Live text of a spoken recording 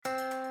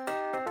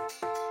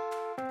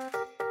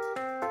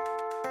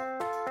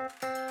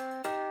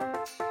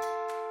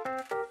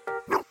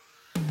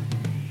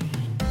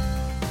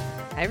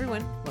Hi,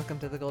 everyone. Welcome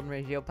to the Golden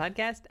Ratio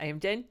podcast. I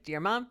am Jen, GR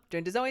Mom,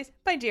 joined as always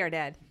by GR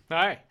Dad.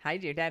 Hi. Hi,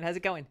 GR Dad. How's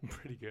it going?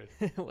 Pretty good.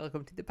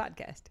 Welcome to the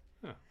podcast.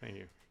 Oh, thank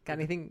you. Got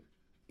anything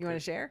you want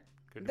to share?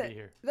 Good to be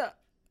here.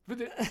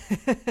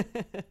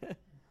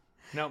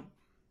 No.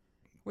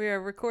 We are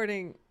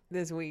recording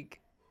this week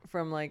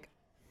from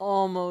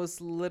almost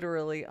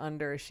literally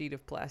under a sheet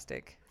of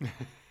plastic.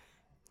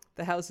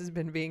 The house has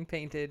been being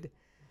painted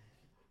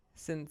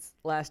since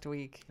last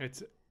week.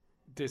 It's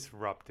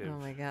disruptive. Oh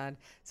my God.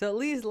 So at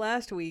least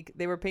last week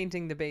they were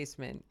painting the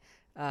basement,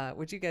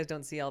 which you guys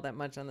don't see all that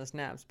much on the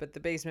snaps, but the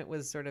basement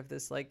was sort of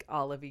this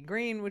olivey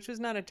green, which was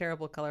not a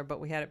terrible color, but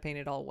we had it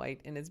painted all white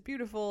and it's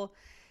beautiful.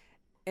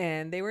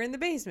 And they were in the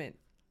basement.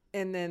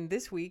 And then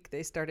this week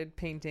they started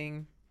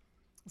painting.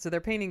 So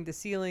they're painting the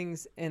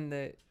ceilings and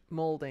the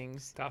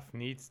moldings. Stuff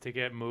needs to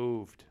get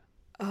moved.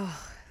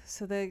 Oh,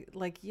 so they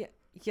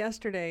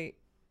yesterday,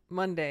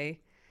 Monday,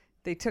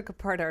 they took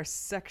apart our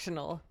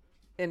sectional.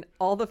 And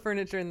all the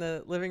furniture in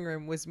the living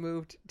room was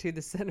moved to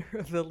the center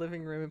of the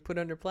living room and put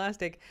under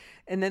plastic.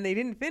 And then they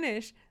didn't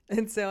finish.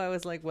 And so I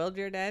was like, well,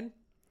 dear Dad,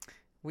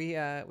 we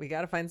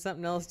got to find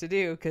something else to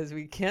do because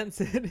we can't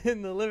sit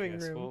in the living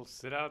room. We'll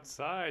sit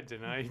outside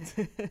tonight.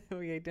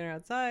 We ate dinner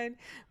outside.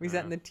 We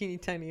sat in the teeny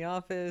tiny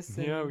office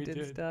and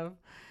did stuff.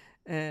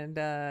 And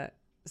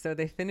so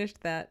they finished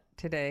that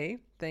today,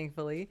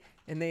 thankfully.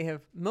 And they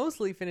have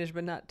mostly finished,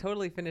 but not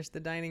totally finished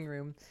the dining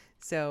room.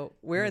 So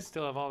we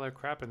still have all their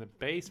crap in the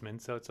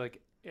basement. So it's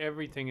like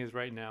everything is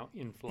right now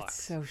in flux.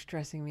 It's so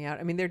stressing me out.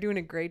 I mean, they're doing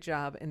a great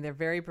job and they're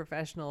very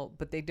professional,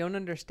 but they don't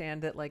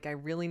understand that I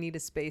really need a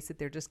space that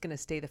they're just going to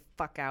stay the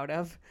fuck out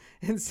of.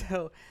 And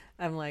so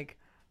I'm like,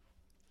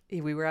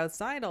 we were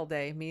outside all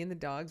day, me and the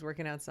dogs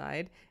working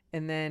outside.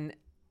 And then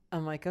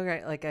I'm like,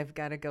 okay, I've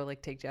got to go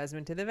take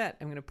Jasmine to the vet.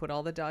 I'm going to put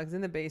all the dogs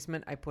in the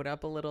basement. I put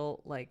up a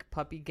little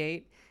puppy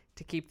gate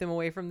to keep them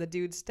away from the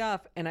dude's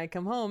stuff. And I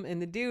come home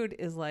and the dude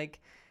is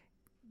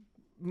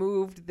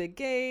moved the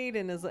gate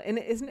and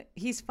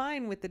he's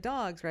fine with the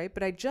dogs, right?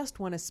 But I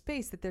just want a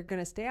space that they're going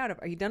to stay out of.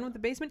 Are you done with the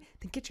basement?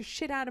 Then get your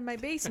shit out of my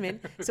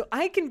basement so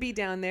I can be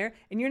down there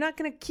and you're not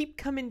going to keep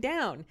coming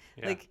down.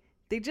 Yeah.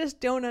 They just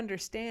don't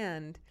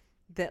understand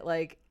that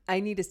I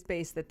need a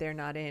space that they're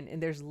not in,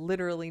 and there's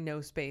literally no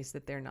space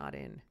that they're not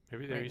in.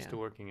 Maybe they're used to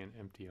working in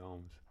empty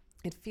homes.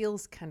 It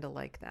feels kind of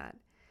like that.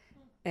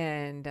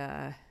 And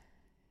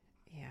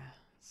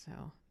so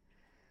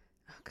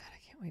oh God, I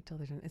can't wait till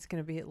they're done. It's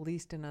going to be at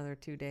least another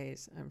 2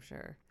 days, I'm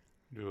sure.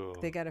 Ugh.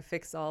 They got to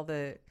fix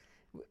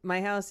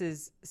my house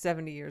is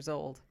 70 years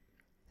old,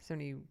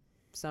 70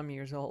 some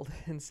years old.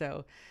 And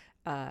so,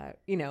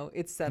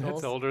 it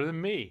settles. That's older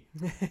than me.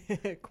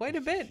 Quite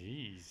a bit.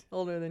 Jeez.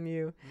 Older than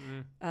you.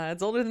 Mm.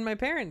 It's older than my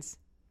parents.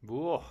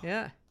 Whoa.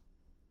 Yeah.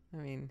 I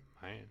mean,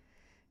 Man.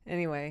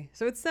 anyway,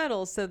 so it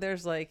settles. So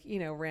there's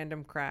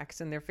random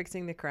cracks and they're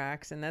fixing the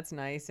cracks and that's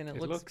nice. And it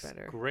looks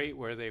better. Great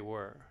where they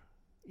were.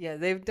 Yeah,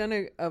 they've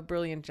done a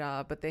brilliant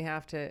job, but they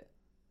have to.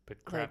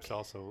 But crap's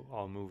also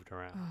all moved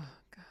around. Oh,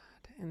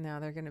 God. And now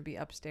they're going to be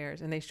upstairs.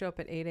 And they show up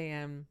at 8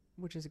 a.m.,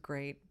 which is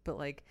great. But,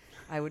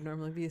 I would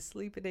normally be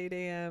asleep at 8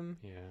 a.m.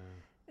 Yeah.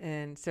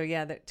 And so,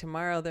 yeah,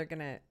 tomorrow they're going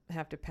to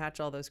have to patch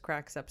all those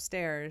cracks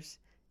upstairs.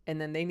 And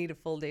then they need a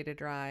full day to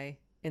dry.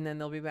 And then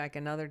they'll be back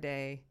another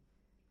day.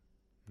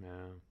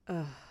 No.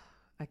 Ugh,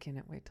 I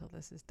cannot wait till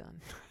this is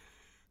done.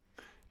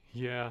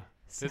 Yeah.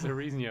 There's a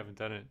reason you haven't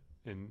done it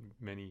in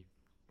many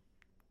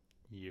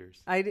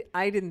years. I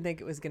didn't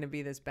think it was going to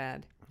be this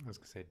bad. I was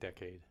going to say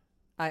decade.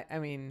 I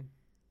mean,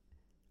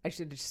 I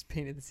should have just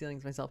painted the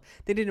ceilings myself.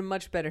 They did a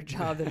much better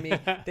job than me.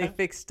 They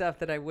fixed stuff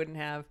that I wouldn't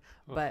have,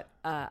 but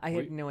I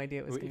had no idea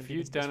it was going to be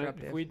this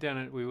disruptive. If we'd done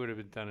it, we would have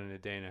been done in a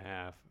day and a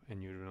half,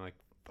 and you would have been like,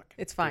 fuck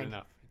it. It's fine. Good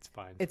enough. It's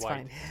fine. It's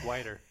fine. It's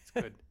whiter. It's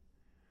good.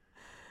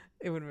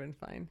 It would have been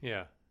fine.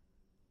 Yeah.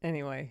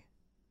 Anyway,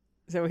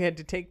 so we had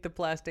to take the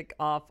plastic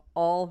off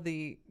all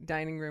the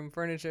dining room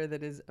furniture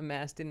that is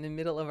amassed in the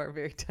middle of our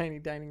very tiny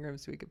dining room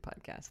so we could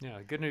podcast. Yeah.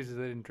 Good news is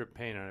they didn't drip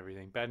paint on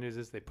everything. Bad news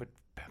is they put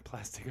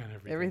plastic on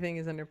everything. Everything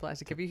is under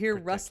plastic. If you hear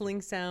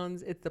rustling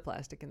sounds, it's the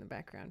plastic in the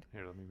background.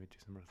 Here, let me make you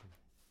some rustling.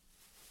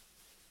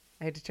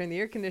 I had to turn the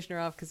air conditioner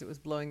off because it was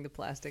blowing the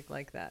plastic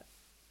like that.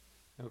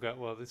 Okay.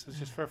 Well, this was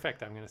just for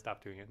effect. I'm going to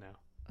stop doing it now.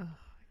 Oh,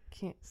 I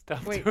can't.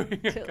 Stop Wait doing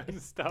it. till I'm gonna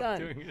it's stop done.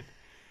 doing it.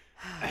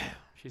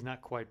 She's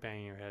not quite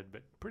banging her head,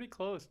 but pretty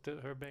close to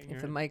her banging her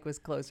If head. the mic was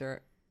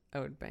closer, I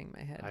would bang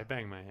my head. I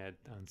bang my head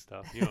on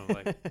stuff. You don't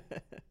like.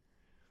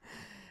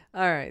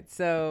 All right,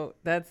 so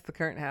that's the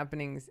current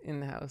happenings in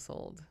the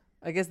household.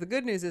 I guess the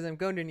good news is I'm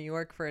going to New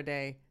York for a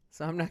day,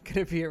 so I'm not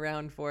going to be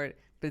around for it,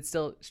 but it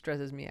still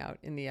stresses me out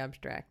in the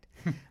abstract.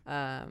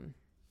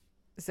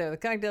 So the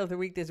cocktail of the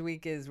week this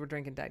week is we're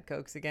drinking Diet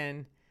Cokes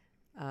again.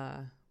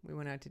 We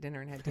went out to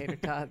dinner and had tater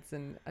tots,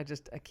 and I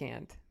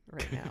can't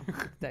right now.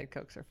 Diet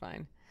Cokes are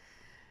fine.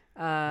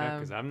 Yeah,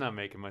 because I'm not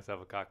making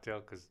myself a cocktail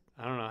because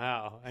I don't know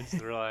how. I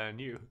just rely on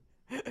you.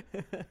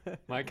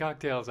 My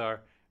cocktails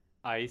are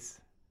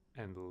ice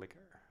and liquor.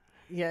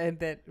 Yeah,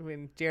 that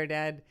when Jared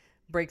Dad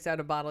breaks out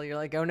a bottle, you're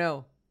like, oh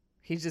no,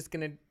 he's just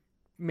going to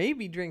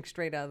maybe drink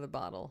straight out of the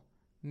bottle.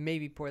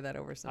 maybe pour that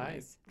over some I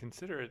ice.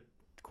 consider it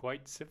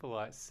quite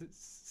civilized,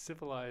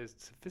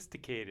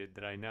 sophisticated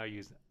that I now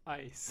use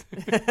ice.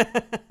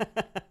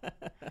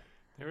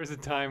 There was a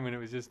time when it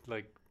was just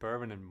like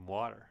bourbon and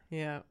water.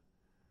 Yeah.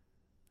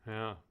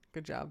 Yeah.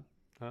 Good job.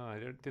 Oh, I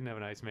didn't have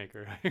an ice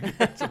maker.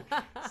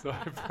 So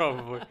I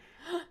probably,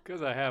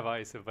 because I have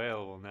ice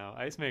available now,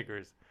 ice maker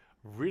is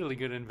really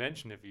good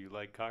invention if you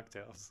like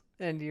cocktails.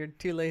 And you're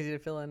too lazy to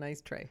fill an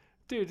ice tray.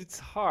 Dude, it's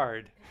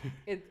hard.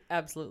 It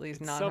absolutely is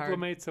It not hard.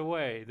 sublimates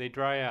away. They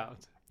dry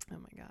out. Oh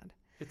my God.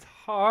 It's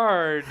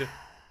hard.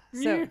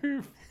 So-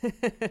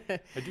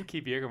 I do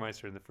keep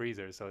Jägermeister in the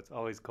freezer, so it's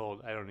always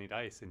cold. I don't need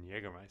ice in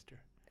Jägermeister.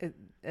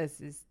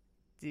 This is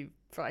the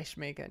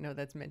Fleischmaker. No,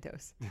 that's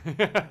Mentos.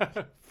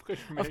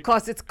 Frischmaker. Of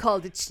course it's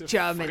called. It's The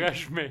German.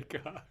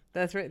 Freshmaker.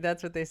 That's right.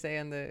 That's what they say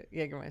on the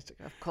Jägermeister.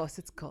 Of course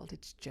it's called.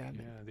 It's German.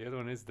 Yeah, the other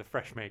one is the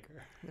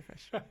Freshmaker.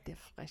 The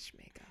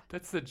Fleischmaker.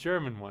 That's the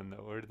German one,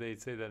 though, or do they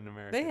say that in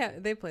America?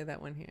 They play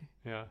that one here.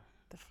 Yeah.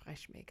 The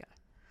Fleischmaker.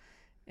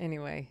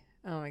 Anyway,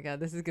 oh my God,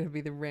 this is going to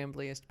be the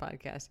rambliest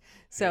podcast.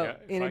 So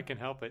Yeah, if I can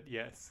help it,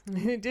 yes.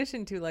 in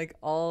addition to like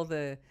all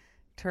the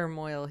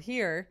turmoil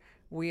here,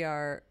 we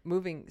are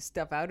moving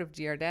stuff out of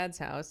GR Dad's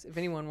house. If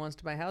anyone wants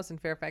to buy a house in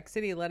Fairfax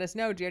City, let us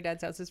know. GR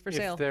Dad's house is for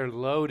sale. If they're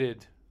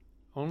loaded,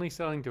 only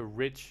selling to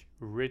rich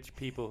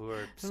people who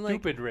are I'm like,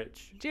 stupid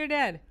rich. GR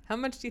Dad, how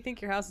much do you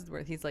think your house is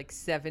worth? He's like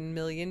 $7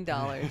 million.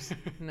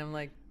 And I'm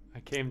like,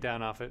 I came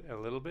down off it a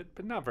little bit,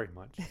 but not very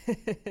much.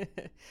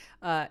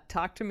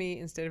 talk to me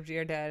instead of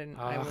GR Dad, and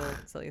I will Ugh.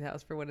 sell you the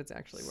house for what it's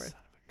actually worth.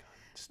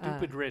 Son of a gun.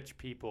 Stupid rich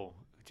people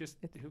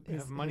who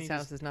have money His house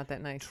just is not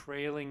that nice.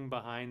 trailing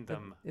behind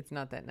them. It's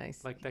not that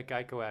nice. Like that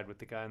Geico ad with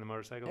the guy on the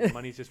motorcycle. The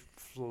money's just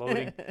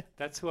floating.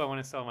 That's who I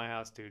want to sell my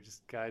house to.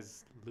 Just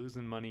guys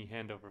losing money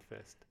hand over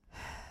fist.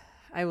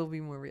 I will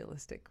be more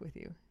realistic with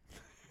you.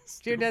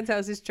 GR Dad's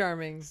house is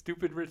charming.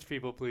 Stupid rich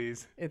people,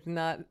 please. It's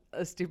not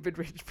a stupid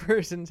rich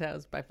person's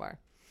house by far.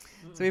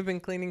 So we've been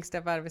cleaning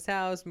stuff out of his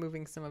house,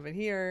 moving some of it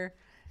here,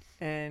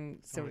 and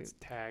so It's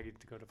tagged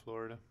to go to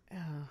Florida.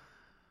 oh,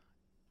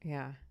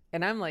 yeah.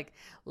 And I'm like,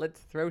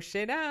 let's throw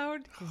shit out.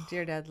 And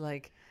GR Dad's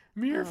like,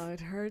 Mirf. oh, it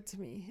hurts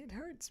me. It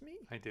hurts me.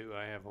 I do.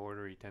 I have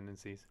hoardery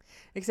tendencies.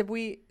 Except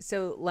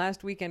so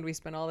last weekend we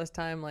spent all this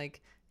time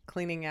like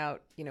cleaning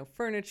out,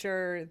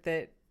 furniture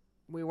that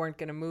we weren't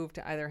going to move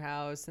to either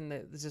house, and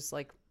that was just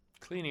like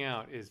Cleaning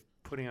out is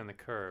putting on the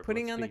curb.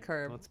 Putting on the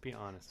curb. Let's be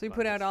honest. so we about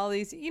put out this. all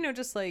these,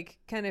 just like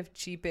kind of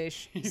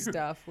cheapish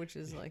stuff, which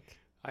is like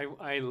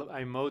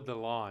I mowed the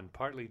lawn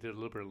partly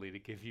deliberately to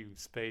give you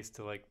space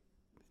to like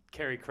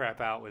carry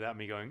crap out without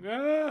me going,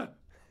 ah!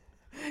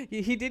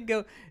 he did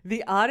go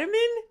the ottoman,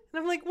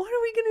 and I'm like, what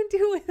are we gonna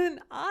do with an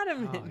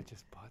ottoman? Oh, I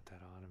just bought that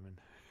ottoman.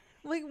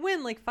 Like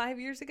when? Like 5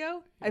 years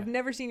ago? Yeah. I've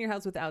never seen your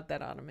house without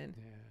that ottoman.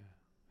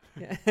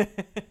 Yeah. Yeah.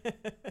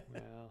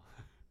 Well.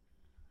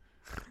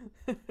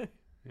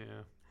 Yeah.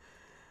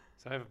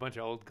 So I have a bunch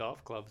of old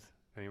golf clubs.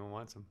 If anyone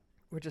wants them.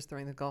 We're just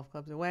throwing the golf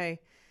clubs away.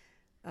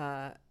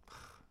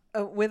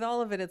 With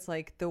all of it, it's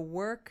like the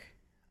work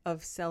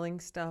of selling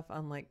stuff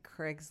on like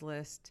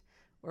Craigslist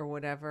or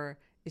whatever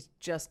is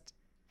just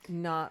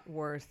not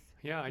worth.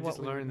 Yeah, I what just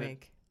we would learned that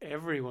make.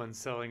 everyone's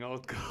selling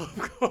old golf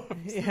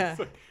clubs. Yeah. It's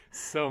like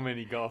so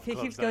many golf He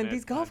clubs. keeps going, on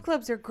these it. golf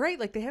clubs are great.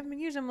 Like they haven't been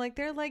used. I'm like,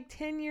 they're like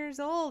 10 years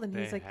old. And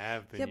They he's like,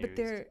 have been yeah, but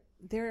used.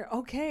 they're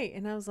okay.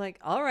 And I was like,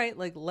 all right,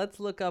 like let's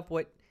look up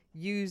what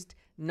used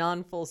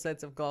non-full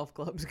sets of golf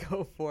clubs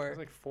go for. It's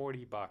like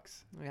 $40.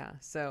 Yeah.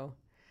 So,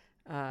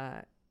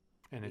 And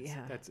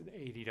Yeah. that's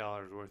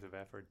 $80 worth of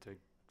effort to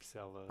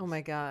sell those. oh my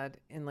God.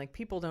 And like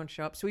people don't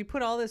show up. So we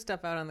put all this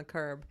stuff out on the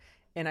curb,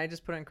 and I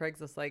just put on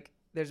Craigslist, like,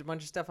 there's a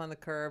bunch of stuff on the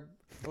curb,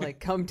 like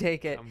come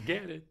take it. Come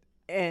get it.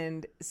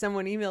 And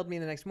someone emailed me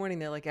the next morning.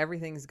 They're like,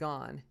 everything's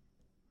gone.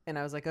 And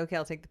I was like, okay,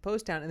 I'll take the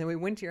post down. And then we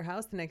went to your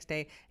house the next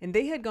day, and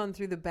they had gone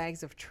through the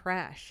bags of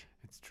trash.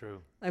 It's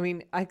true. I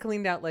mean, I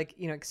cleaned out like,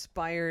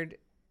 expired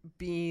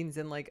beans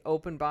and like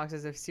open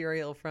boxes of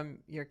cereal from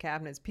your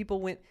cabinets. People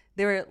went,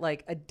 there were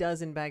like a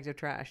dozen bags of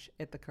trash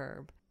at the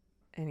curb.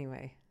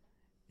 Anyway,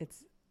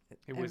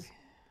 It was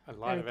a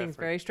lot of everything's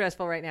effort very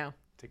stressful right now.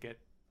 to get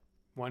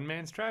one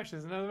man's trash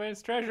is another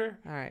man's treasure.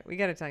 All right, we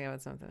got to talk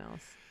about something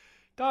else.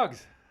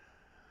 Dogs.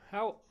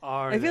 How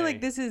are they? I feel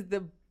like this is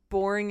the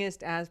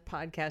boringest ass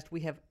podcast we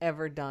have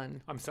ever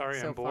done. I'm sorry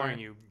so I'm boring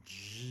far. you.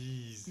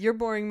 Jeez. You're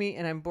boring me,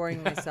 and I'm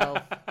boring myself.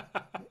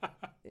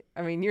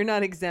 I mean, you're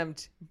not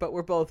exempt, but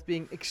we're both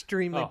being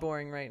extremely Oh.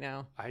 boring right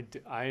now. I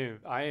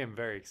am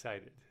very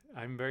excited.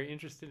 I'm very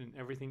interested in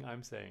everything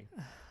I'm saying.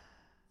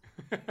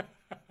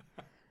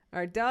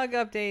 Our dog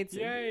updates.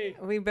 Yay.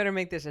 We better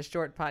make this a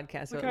short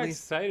podcast, so Look at how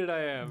least excited I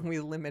am. we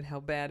limit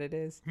how bad it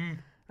is. Hmm.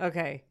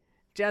 Okay.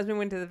 Jasmine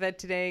went to the vet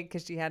today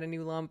because she had a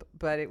new lump,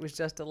 but it was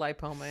just a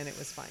lipoma, and it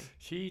was fine.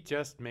 She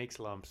just makes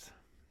lumps.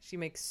 She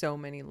makes so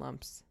many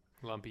lumps.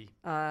 Lumpy.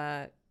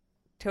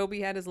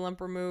 Toby had his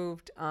lump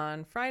removed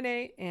on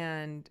Friday,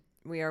 and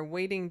we are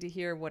waiting to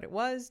hear what it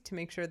was to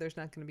make sure there's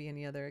not going to be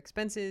any other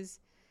expenses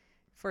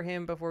for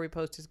him before we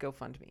post his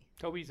GoFundMe.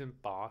 Toby's in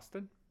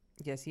Boston.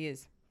 Yes, he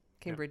is.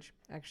 Cambridge,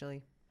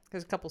 actually.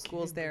 There's a couple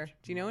schools there.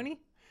 Do you know any?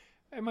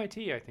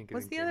 MIT, I think.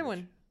 What's the other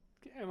one?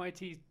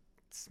 MIT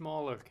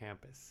smaller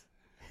campus.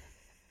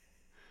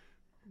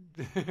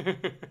 Isn't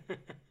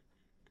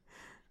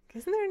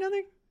there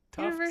another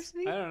Tufts?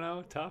 university? I don't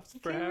know. Tufts,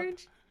 perhaps.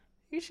 Cambridge?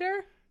 You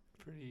sure?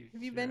 Pretty.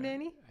 Have you been to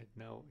any?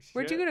 No.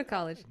 Where'd you go to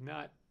college?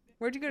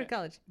 Where'd you go to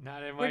college?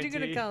 Not MIT. Where'd you go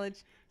to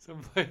college?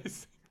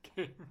 Someplace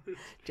in Cambridge.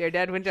 Jared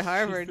Dad went to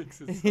Harvard.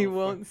 He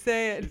won't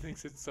say it. She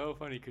thinks it's so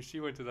funny because she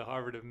went to the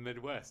Harvard of the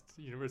Midwest,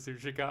 University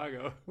of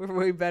Chicago. We're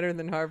way better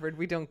than Harvard.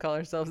 We don't call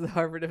ourselves the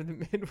Harvard of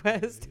the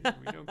Midwest.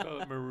 We don't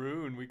call it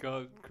maroon. We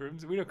call it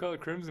crimson. We don't call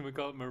it crimson. We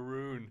call it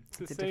maroon.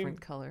 It's a same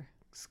different color.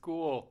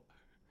 School,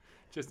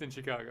 just in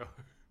Chicago.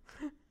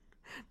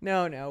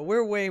 No.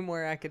 We're way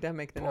more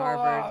academic than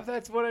Harvard.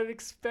 That's what I'd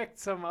expect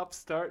some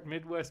upstart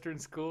Midwestern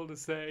school to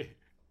say.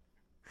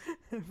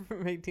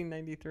 From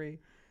 1893.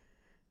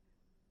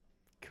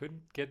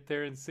 Couldn't get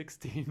there in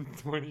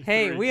 1623.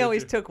 Hey, we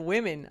always took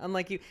women,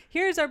 unlike you.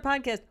 Here's our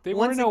podcast. There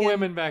were no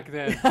women back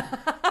then.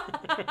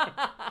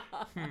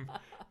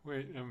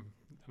 Wait, I'm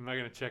not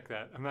going to check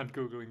that. I'm not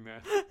Googling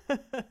that.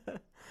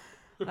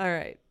 All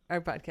right. Our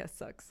podcast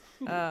sucks.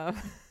 I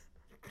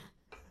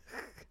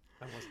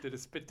almost did a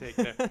spit take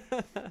there.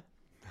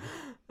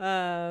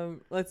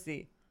 Let's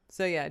see.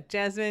 So, yeah,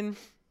 Jasmine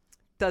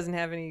doesn't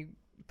have any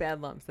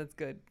bad lumps. That's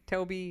good.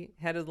 Toby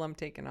had his lump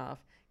taken off.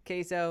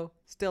 Queso,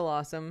 still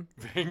awesome.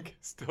 Vink,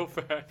 still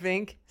fat.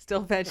 Vink,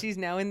 still fat. She's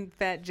now in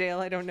fat jail.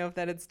 I don't know if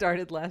that had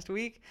started last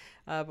week,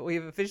 but we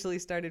have officially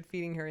started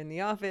feeding her in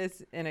the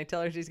office, and I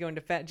tell her she's going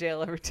to fat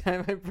jail every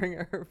time I bring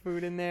her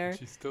food in there.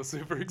 She's still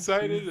super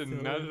excited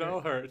and not at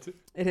all hurt.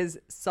 It has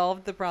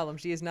solved the problem.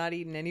 She has not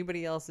eaten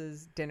anybody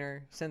else's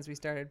dinner since we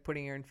started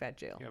putting her in fat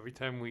jail. Yeah, every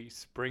time we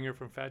spring her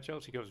from fat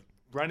jail, she goes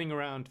running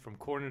around from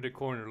corner to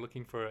corner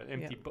looking for an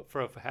empty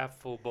for a half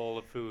full bowl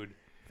of food.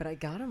 But I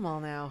got them all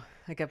now.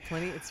 I got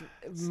plenty. It's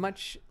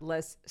much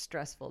less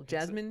stressful.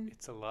 Jasmine.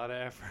 It's a lot of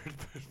effort,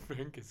 but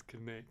Vink is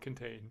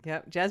contained.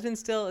 Yep. Jasmine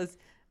still is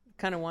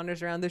kind of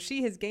wanders around, though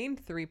she has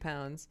gained 3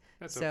 pounds.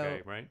 That's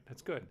okay, right?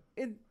 That's good.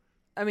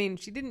 I mean,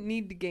 she didn't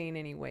need to gain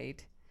any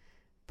weight,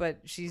 but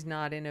she's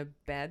not in a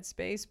bad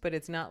space. But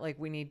it's not like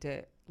we need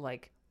to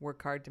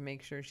work hard to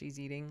make sure she's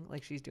eating.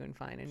 Like, she's doing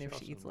fine, and if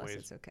she eats less,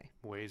 it's okay.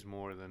 Weighs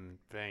more than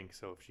Vink,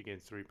 so if she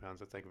gains 3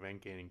 pounds, that's like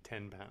Vink gaining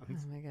 10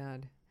 pounds. Oh my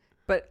God.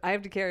 But I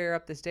have to carry her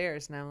up the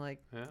stairs, and I'm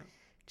like, yeah.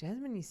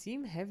 Jasmine, you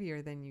seem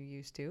heavier than you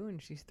used to,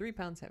 and she's 3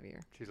 pounds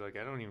heavier. She's like,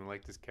 I don't even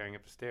like this carrying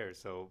up the stairs,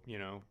 so,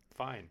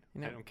 fine.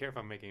 I don't care if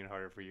I'm making it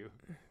harder for you.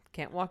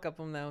 Can't walk up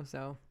them, though,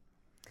 so.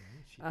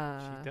 She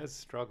does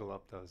struggle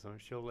up, though, so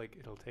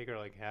it'll take her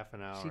like half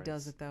an hour. She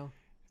does it, though.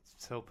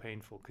 It's so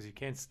painful, because you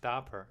can't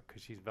stop her,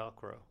 because she's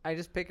Velcro. I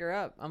just pick her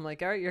up. I'm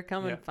like, all right, you're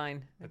coming. Yeah,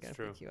 fine. That's I gotta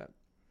true. pick you up.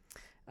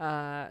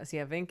 So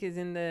yeah, Vink is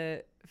in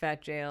the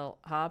fat jail.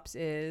 Hops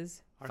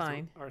is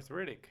fine.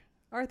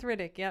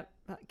 Arthritic, yep.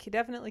 He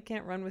definitely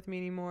can't run with me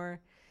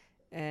anymore.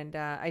 And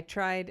I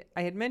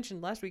had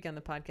mentioned last week on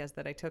the podcast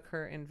that I took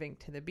her and Vink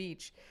to the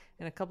beach.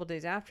 And a couple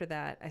days after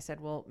that, I said,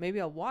 well, maybe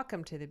I'll walk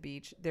him to the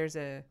beach. There's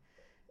a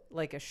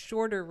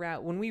shorter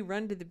route. When we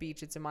run to the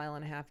beach, it's 1.5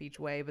 miles each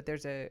way, but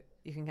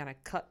you can kind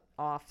of cut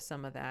off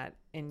some of that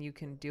and you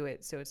can do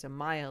it so it's 1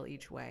 mile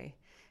each way.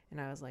 And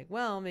I was like,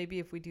 well, maybe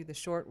if we do the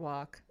short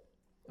walk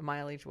 1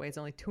 mile each way, it's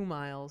only 2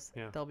 miles.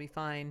 Yeah. They'll be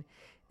fine.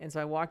 And so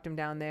I walked him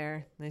down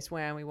there. And they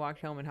swam. We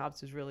walked home, and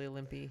Hobbs was really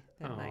limpy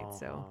that night.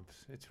 So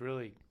Hobbs. It's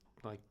really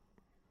like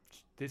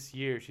this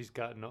year she's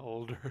gotten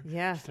older.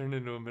 Yeah, she's turned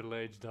into a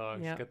middle-aged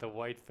dog. Yep. She's got the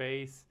white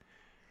face.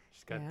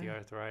 She's got the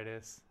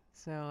arthritis.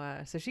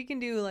 So she can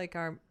do like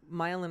our 1.25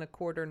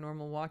 mile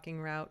normal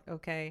walking route,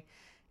 okay.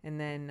 And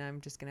then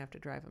I'm just gonna have to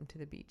drive them to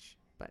the beach.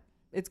 But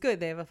it's good.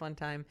 They have a fun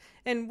time,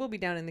 and we'll be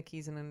down in the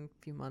Keys in a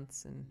few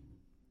months, and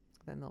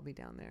then they'll be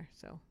down there.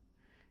 So.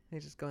 They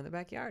just go in the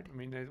backyard. I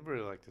mean, they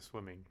really like the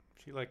swimming.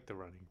 She liked the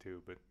running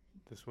too, but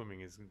the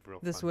swimming is real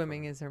fun. The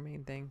swimming is her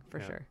main thing, for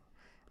sure.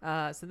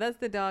 So that's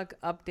the dog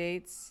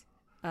updates.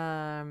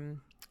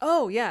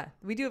 Oh, yeah.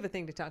 We do have a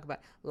thing to talk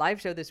about.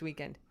 Live show this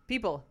weekend.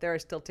 People, there are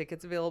still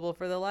tickets available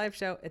for the live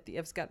show at the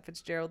F. Scott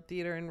Fitzgerald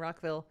Theater in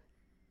Rockville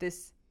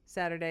this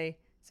Saturday,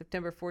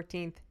 September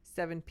 14th,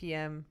 7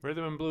 p.m.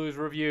 Rhythm and Blues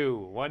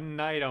Review, one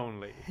night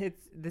only.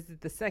 This is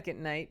the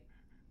second night.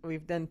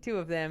 We've done 2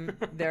 of them.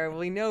 There will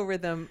be no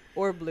rhythm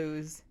or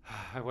blues.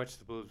 I watched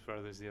the Blues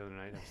Brothers the other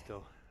night. I'm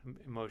still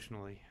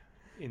emotionally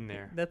in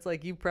there. That's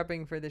like you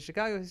prepping for the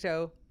Chicago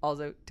show.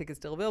 Also, tickets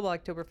still available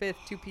October 5th,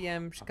 2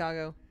 p.m.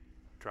 Chicago.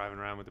 Driving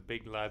around with a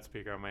big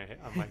loudspeaker on my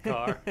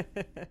car.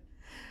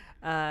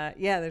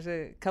 Yeah, there's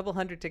a couple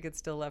hundred tickets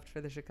still left for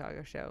the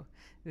Chicago show.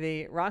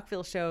 The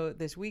Rockville show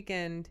this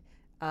weekend,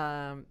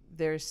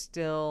 there's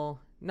still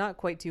not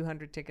quite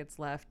 200 tickets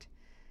left,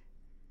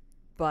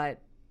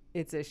 but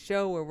it's a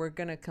show where we're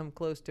going to come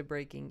close to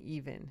breaking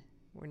even.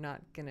 We're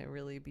not going to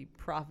really be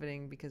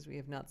profiting because we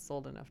have not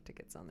sold enough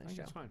tickets on this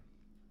show. It's fine.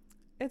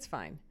 It's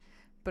fine.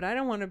 But I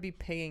don't want to be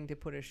paying to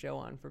put a show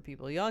on for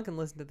people. Y'all can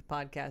listen to the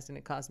podcast and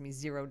it costs me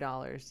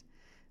 $0.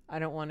 I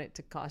don't want it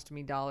to cost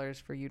me dollars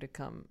for you to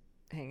come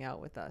hang out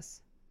with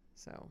us.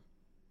 So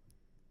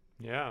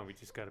Yeah, we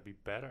just got to be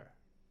better.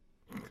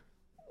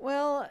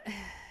 Well,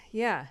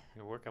 yeah.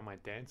 I work on my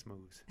dance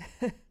moves.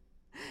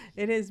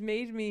 It has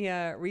made me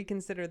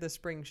reconsider the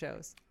spring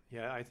shows.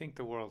 Yeah, I think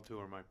the world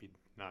tour might be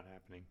not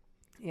happening.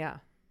 Yeah.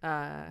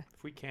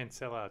 If we can't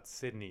sell out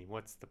Sydney,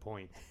 what's the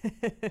point?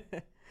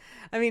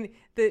 I mean,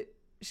 the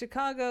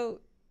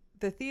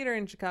theater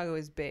in Chicago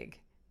is big,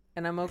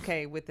 and I'm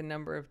okay with the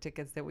number of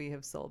tickets that we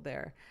have sold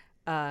there.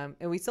 And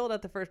we sold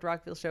out the first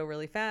Rockville show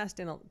really fast,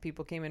 and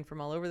people came in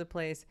from all over the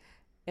place,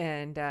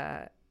 and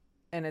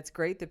it's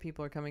great that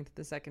people are coming to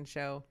the second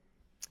show,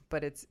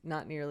 but it's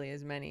not nearly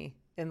as many.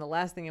 And the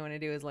last thing I want to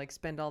do is like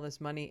spend all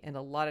this money and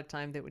a lot of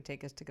time that would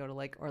take us to go to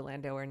like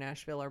Orlando or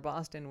Nashville or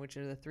Boston, which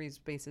are the 3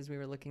 spaces we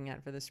were looking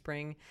at for the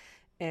spring,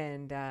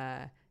 and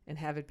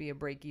have it be a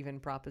break-even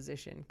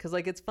proposition. Because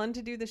like it's fun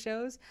to do the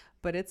shows,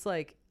 but it's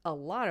like a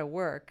lot of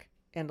work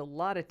and a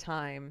lot of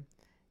time,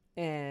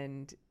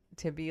 and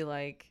to be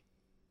like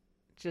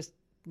just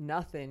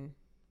nothing.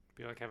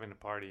 Be like having a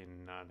party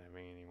and not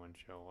having anyone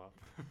show up.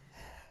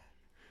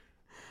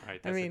 All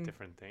right, that's a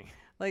different thing.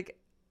 Like,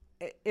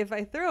 if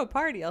I throw a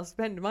party, I'll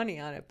spend money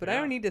on it. But I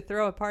don't need to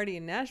throw a party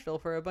in Nashville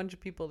for a bunch of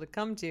people to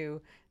come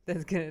to.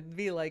 That's going to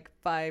be like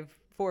 4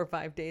 or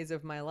 5 days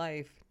of my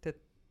life to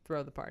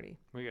throw the party.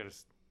 We got to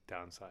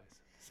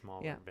downsize,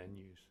 smaller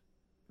venues.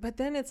 But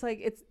then it's like,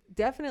 it's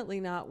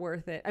definitely not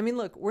worth it. I mean,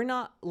 look, we're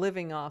not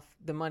living off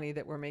the money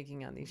that we're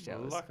making on these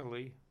shows.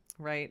 Luckily.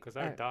 Right. Because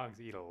our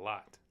dogs eat a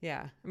lot.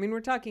 Yeah. I mean,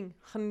 we're talking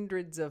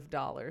hundreds of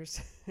dollars.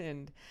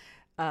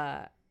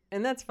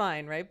 And that's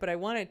fine, right? But I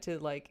wanted to,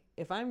 like,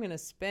 if I'm going to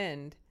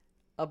spend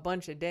a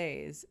bunch of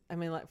days, I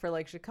mean, like, for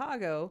like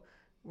Chicago,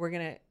 we're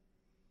going to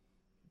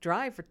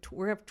drive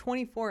we have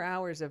 24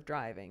 hours of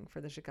driving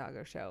for the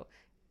Chicago show,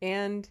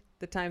 and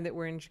the time that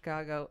we're in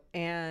Chicago,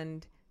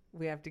 and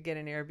we have to get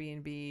an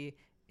Airbnb,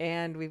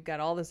 and we've got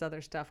all this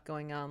other stuff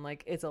going on.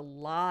 Like, it's a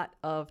lot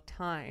of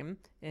time,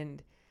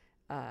 and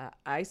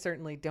I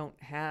certainly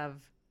don't have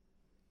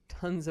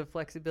tons of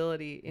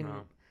flexibility in,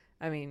 no.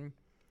 I mean,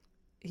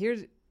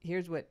 here's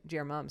what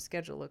Dear Mom's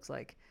schedule looks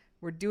like.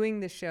 We're doing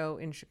the show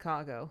in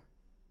Chicago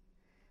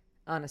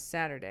on a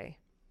Saturday,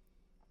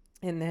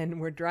 and then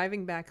we're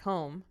driving back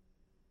home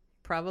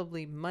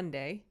probably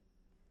Monday,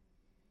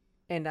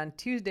 and on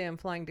Tuesday I'm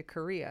flying to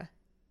Korea.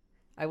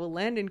 I will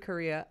land in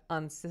Korea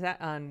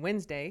on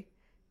Wednesday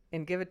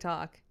and give a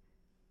talk.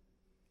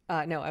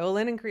 I will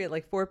land in Korea at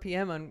like 4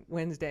 p.m. on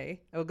Wednesday.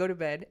 I will go to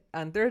bed.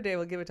 On Thursday, I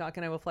will give a talk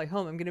and I will fly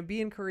home. I'm going to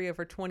be in Korea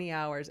for 20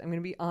 hours. I'm going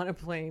to be on a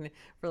plane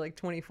for like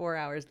 24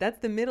 hours. That's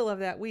the middle of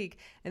that week.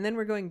 And then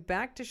we're going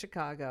back to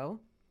Chicago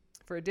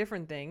for a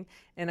different thing.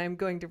 And I'm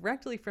going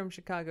directly from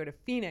Chicago to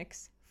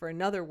Phoenix for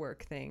another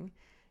work thing.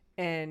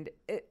 And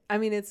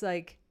it's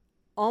like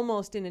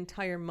almost an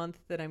entire month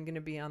that I'm going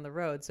to be on the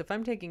road. So if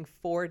I'm taking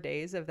 4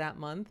 days of that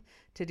month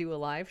to do a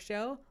live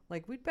show,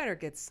 like we'd better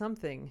get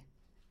something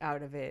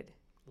out of it.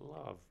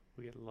 Love.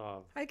 We get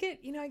love. I get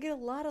a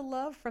lot of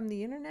love from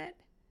the internet,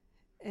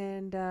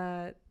 and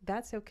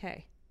that's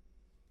okay.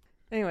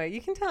 Anyway,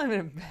 you can tell I'm in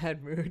a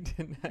bad mood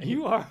tonight.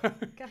 You are.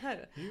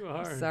 God. You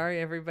are. I'm sorry,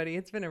 everybody.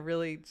 It's been a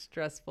really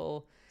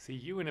stressful. See,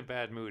 you in a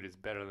bad mood is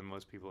better than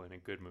most people in a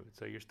good mood,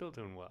 so you're still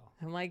doing well.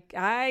 I'm like,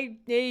 I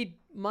need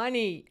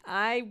money.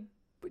 I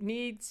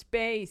need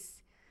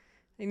space.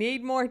 I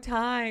need more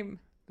time.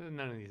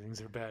 None of these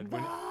things are bad.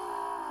 When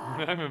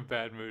I'm in a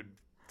bad mood,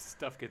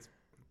 stuff gets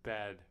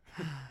bad.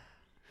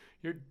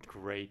 You're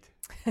great.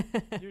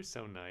 You're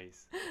so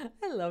nice.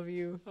 I love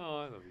you. Oh,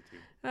 I love you too.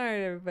 All right,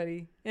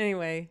 everybody.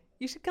 Anyway,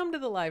 you should come to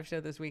the live show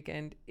this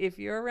weekend if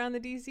you're around the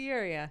DC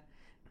area,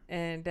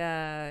 and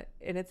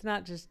it's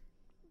not just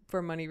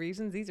for money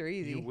reasons. These are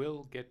easy. You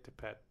will get to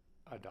pet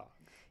a dog.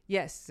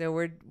 Yes. So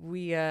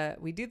we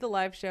do the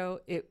live show.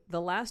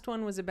 The last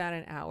one was about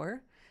an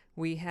hour.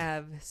 We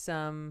have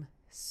some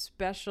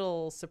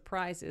special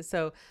surprises.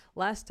 So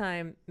last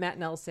time, Matt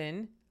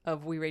Nelson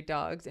of We Rate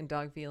Dogs and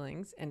Dog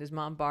Feelings, and his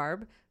mom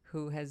Barb,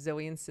 who has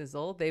Zoe and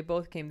Sizzle, they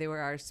both came. They were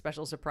our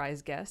special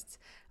surprise guests.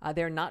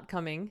 They're not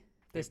coming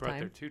this time. They brought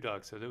their 2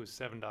 dogs, so there was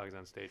 7 dogs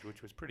on stage,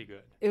 which was pretty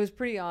good. It was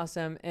pretty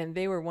awesome, and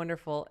they were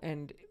wonderful.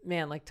 And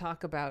man, like,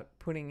 talk about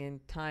putting in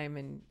time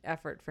and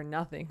effort for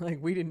nothing. Like,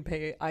 we didn't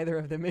pay either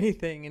of them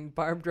anything, and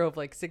Barb drove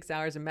like 6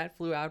 hours, and Matt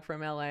flew out from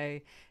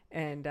LA,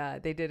 and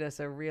they did us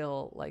a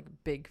real like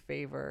big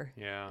favor,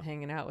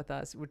 hanging out with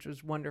us, which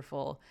was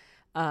wonderful.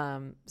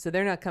 So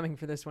they're not coming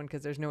for this one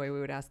because there's no way we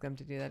would ask them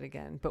to do that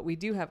again. But we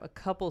do have a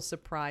couple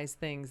surprise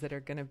things that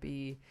are going to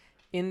be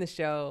in the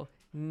show,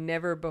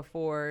 never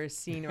before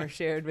seen or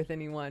shared with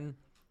anyone.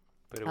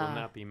 But it will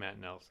not be Matt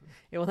Nelson.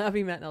 It will not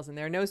be Matt Nelson.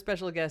 There are no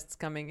special guests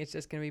coming. It's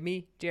just going to be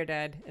me, Dear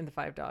Dad, and the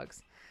 5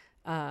 dogs.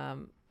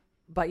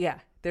 But yeah,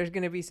 there's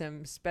going to be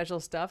some special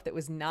stuff that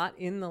was not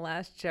in the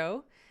last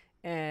show,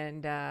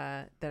 and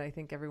that I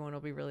think everyone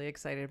will be really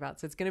excited about.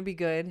 So it's going to be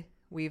good.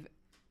 We've,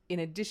 in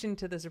addition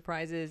to the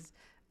surprises,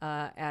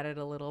 added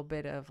a little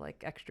bit of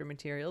like extra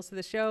material. So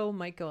the show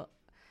might go,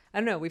 I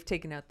don't know, we've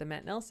taken out the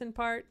Matt Nelson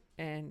part,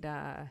 and,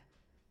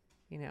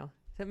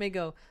 So it may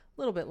go a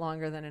little bit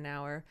longer than an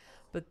hour,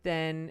 but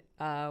then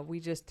we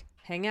just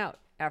hang out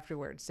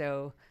afterwards.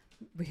 So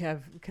we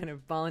have kind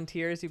of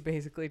volunteers who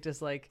basically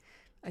just like,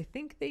 I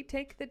think they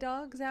take the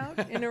dogs out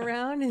and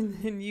around,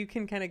 and then you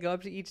can kind of go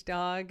up to each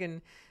dog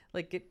and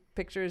like get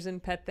pictures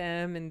and pet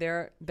them, and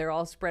they're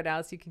all spread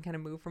out so you can kind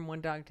of move from one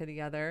dog to the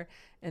other.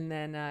 And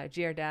then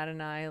GR Dad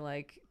and I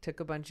like took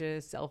a bunch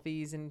of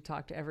selfies and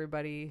talked to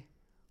everybody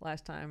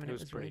last time, and it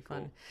was really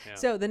fun. Yeah.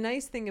 So the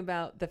nice thing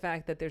about the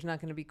fact that there's not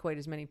going to be quite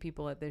as many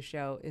people at this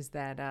show is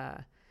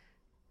that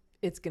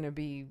it's going to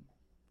be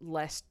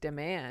less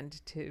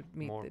demand to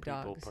meet more the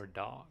people dogs per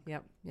dog.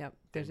 Yep.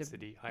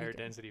 Higher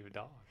density of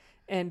dog.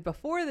 And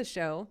before the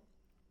show,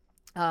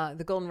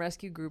 the Golden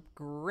Rescue Group,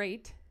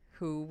 great,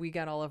 who we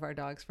got all of our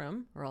dogs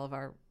from, or all of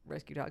our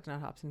rescue dogs, not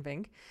Hops and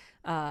Vink,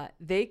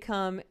 they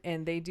come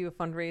and they do a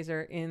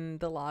fundraiser in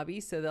the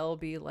lobby. So there'll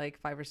be like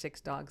 5 or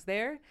 6 dogs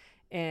there,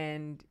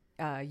 and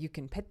you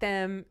can pet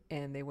them,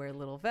 and they wear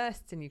little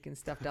vests, and you can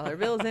stuff dollar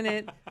bills in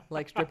it,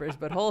 like strippers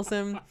but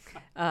wholesome.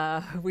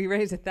 We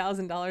raised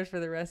 $1,000 for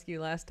the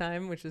rescue last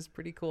time, which was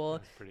pretty cool.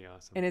 That's pretty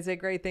awesome. And it's a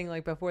great thing,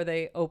 like before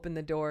they open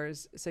the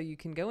doors, so you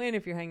can go in.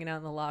 If you're hanging out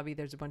in the lobby,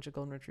 there's a bunch of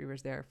golden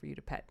retrievers there for you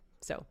to pet.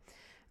 So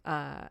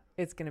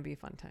it's going to be a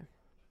fun time.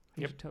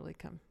 You should totally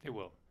come. It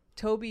will.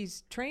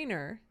 Toby's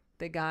trainer,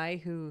 the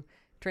guy who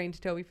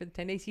trained Toby for the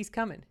 10 days, he's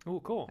coming. Oh,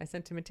 cool. I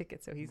sent him a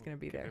ticket, so he's going to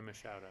be there. Give him a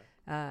shout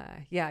out.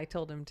 Yeah, I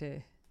told him to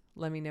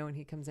let me know when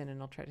he comes in,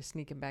 and I'll try to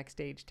sneak him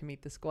backstage to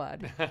meet the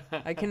squad.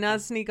 I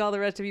cannot sneak all the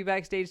rest of you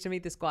backstage to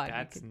meet the squad.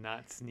 That's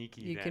not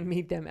sneaky. You can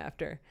meet them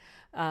after.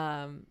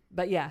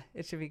 But yeah,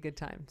 it should be a good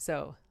time.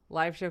 So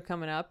live show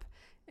coming up,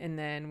 and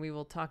then we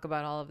will talk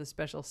about all of the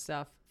special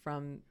stuff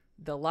from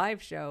the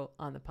live show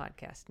on the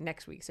podcast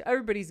next week. So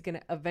everybody's going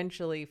to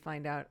eventually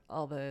find out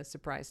all the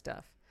surprise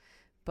stuff,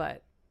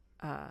 but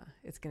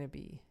it's going to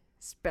be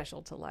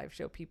special to live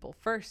show people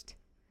first.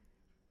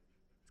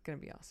 It's going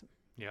to be awesome.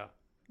 Yeah.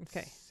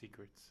 Okay.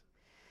 Secrets.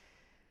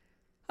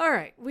 All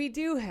right. We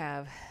do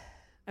have,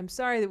 I'm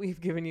sorry that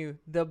we've given you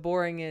the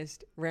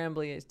boringest,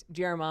 rambliest,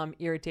 GR Mom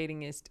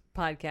irritatingest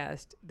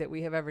podcast that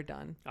we have ever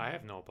done. I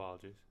have no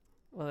apologies.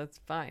 Well, that's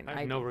fine. I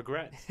have no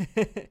regrets.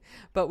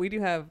 But we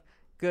do have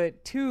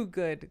two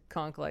good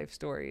Conch Life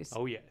stories.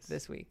 Oh, yes.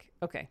 This week.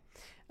 Okay.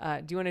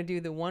 Do you want to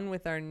do the one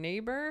with our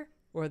neighbor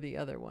or the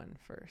other one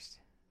first?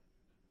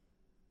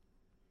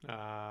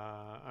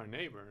 Our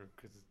neighbor,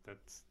 because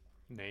that's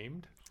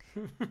named.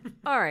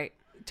 All right.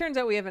 Turns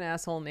out we have an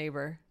asshole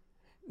neighbor,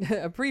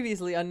 a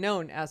previously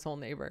unknown asshole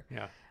neighbor.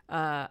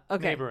 Yeah.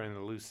 Okay. Neighbor in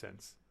the loose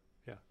sense.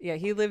 Yeah. Yeah.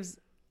 He lives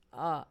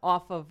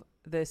off of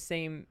the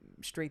same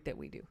street that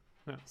we do.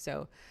 Yeah.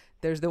 So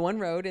there's the one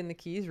road in the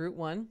Keys, Route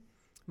 1.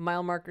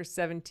 Mile marker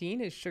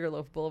 17 is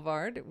Sugarloaf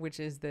Boulevard, which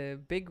is the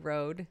big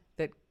road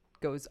that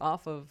goes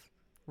off of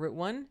Route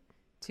 1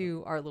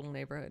 to our little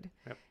neighborhood.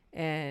 Yep.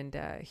 And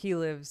he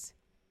lives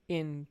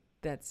in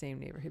that same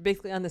neighborhood,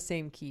 basically on the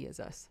same key as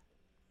us.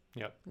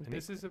 Yep. And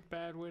this is a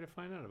bad way to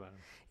find out about him.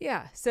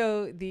 Yeah.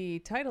 So the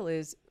title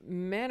is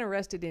Man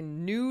Arrested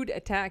in Nude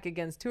Attack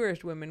Against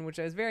Tourist Women, which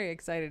I was very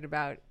excited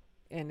about.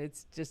 And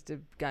it's just a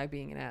guy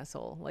being an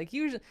asshole. Like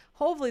usually,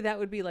 hopefully that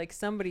would be like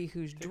somebody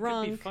who's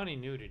drunk. It could be funny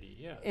nudity,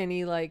 yeah. And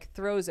he like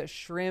throws a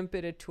shrimp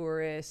at a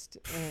tourist,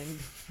 and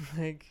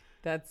like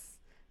that's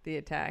the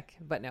attack.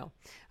 But no.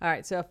 All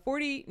right. So a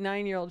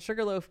 49-year-old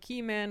Sugarloaf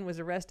Key man was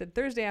arrested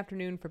Thursday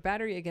afternoon for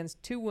battery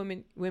against 2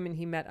 women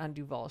he met on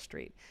Duval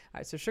Street. All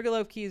right. So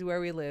Sugarloaf Key is where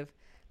we live.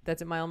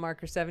 That's at mile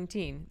marker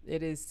 17.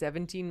 It is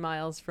 17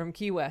 miles from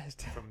Key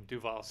West. From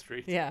Duval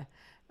Street. Yeah.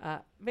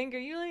 Vink, are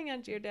you laying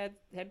onto your dad's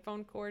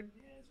headphone cord?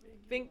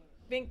 Yes,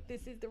 Vink,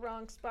 this is the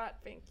wrong spot.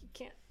 Vink, you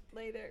can't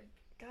lay there.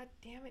 God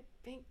damn it,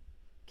 Vink.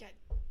 God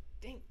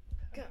dang.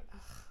 God.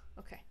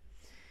 Okay.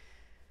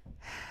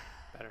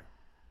 Better.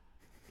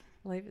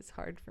 Life is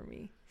hard for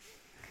me.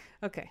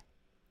 Okay.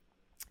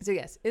 So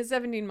yes, it's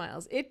 17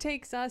 miles. It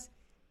takes us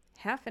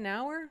half an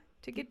hour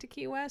to get to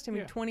Key West. I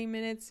mean, 20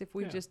 minutes if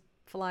we just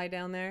fly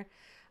down there.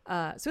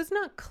 So it's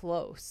not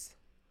close.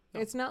 No.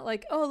 It's not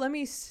like, oh, let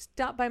me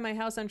stop by my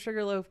house on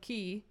Sugarloaf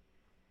Key.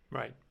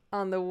 Right.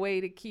 On the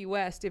way to Key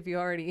West if you're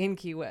already in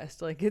Key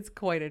West. Like, it's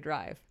quite a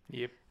drive.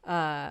 Yep.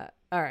 All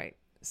right.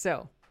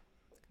 So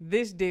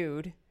this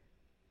dude,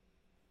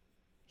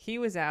 he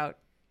was out.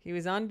 He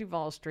was on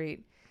Duval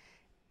Street,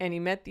 and he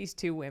met these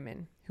 2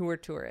 women who were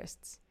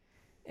tourists.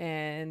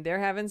 And they're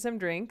having some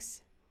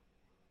drinks.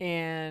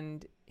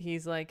 And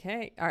he's like,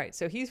 hey. All right.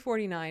 So he's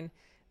 49.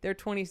 They're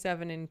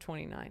 27 and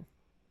 29.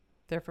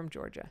 They're from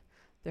Georgia.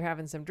 They're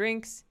having some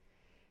drinks,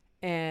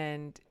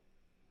 and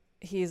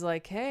he's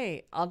like,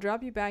 hey, I'll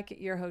drop you back at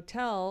your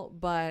hotel,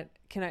 but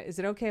is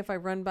it okay if I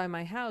run by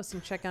my house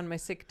and check on my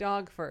sick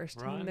dog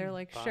first? And they're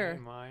like, sure.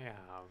 Run by my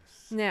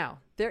house. Now,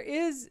 there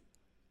is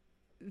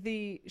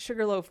the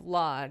Sugarloaf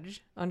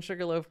Lodge on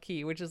Sugarloaf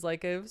Key, which is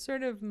like a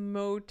sort of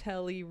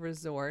motel-y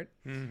resort.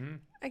 Mm-hmm.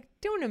 I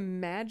don't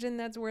imagine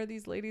that's where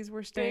these ladies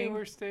were staying. They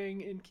were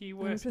staying in Key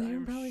West, They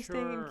were probably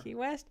staying in Key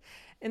West.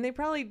 And they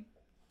probably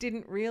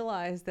didn't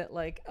realize that,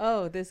 like,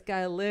 oh, this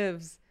guy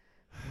lives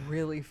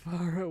really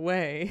far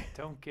away.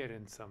 Don't get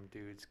in some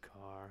dude's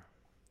car.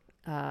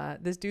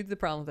 This dude's the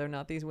problem, though,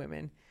 not these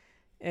women.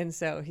 And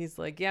so he's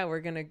like, yeah, we're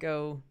going to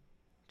go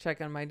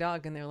check on my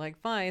dog. And they're like,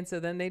 fine. So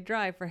then they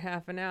drive for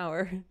half an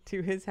hour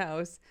to his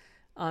house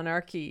on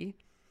our key.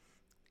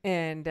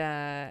 And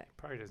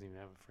probably doesn't even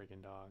have a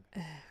freaking dog.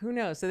 Who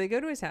knows? So they go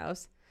to his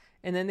house,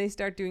 and then they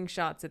start doing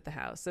shots at the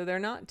house. So they're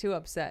not too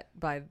upset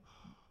by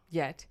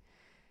yet.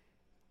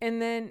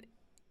 And then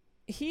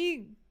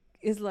he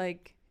is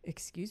like,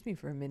 excuse me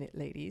for a minute,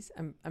 ladies.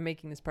 I'm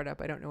making this part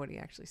up. I don't know what he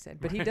actually said.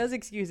 But he does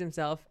excuse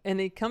himself, and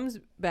he comes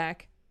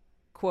back,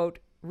 quote,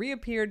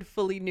 reappeared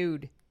fully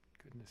nude.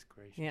 Goodness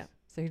gracious. Yeah.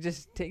 So he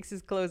just takes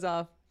his clothes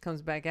off,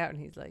 comes back out, and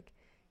he's like,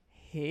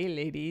 hey,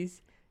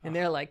 ladies. And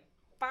they're like,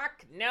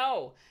 fuck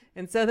no.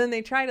 And so then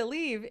they try to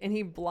leave, and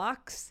he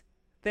blocks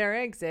their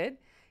exit.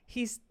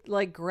 He's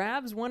like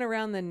grabs one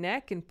around the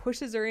neck and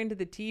pushes her into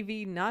the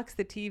TV, knocks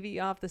the TV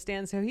off the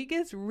stand. So he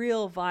gets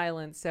real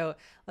violent. So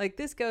like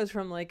this goes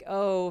from like,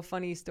 oh,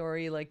 funny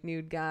story, like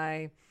nude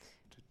guy.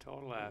 To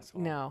total asshole.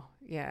 No.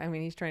 Yeah. I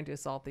mean, he's trying to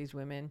assault these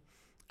women.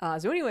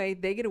 So anyway,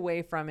 they get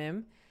away from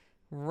him,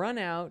 run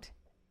out.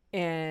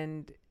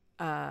 And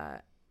I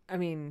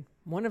mean,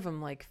 one of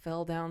them like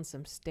fell down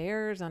some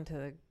stairs onto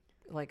the,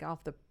 like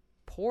off the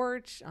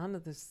porch onto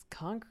this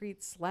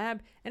concrete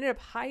slab, ended up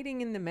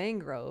hiding in the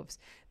mangroves.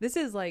 This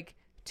is like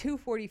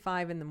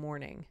 2:45 in the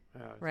morning,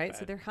 right? Bad.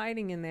 So they're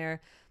hiding in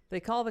there. They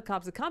call the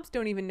cops. The cops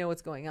don't even know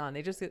what's going on.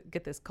 They just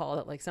get this call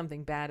that like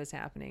something bad is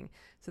happening.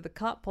 So the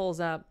cop pulls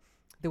up.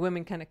 The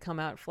women kind of come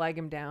out, flag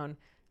him down.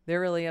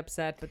 They're really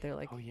upset, but they're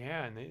like, oh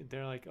yeah, and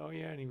they're like, oh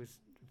yeah, and he was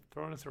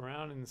throwing us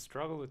around in the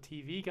struggle. The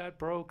TV got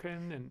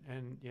broken,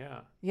 and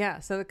yeah.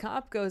 So the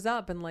cop goes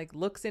up and like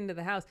looks into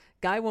the house.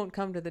 Guy won't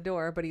come to the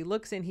door, but he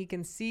looks in. He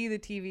can see the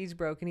TV's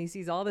broken. He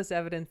sees all this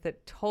evidence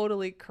that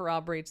totally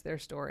corroborates their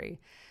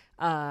story.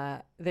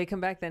 They come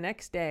back the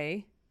next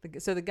day.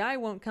 So the guy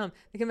won't come.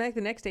 They come back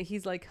the next day.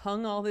 He's like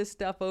hung all this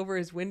stuff over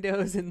his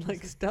windows and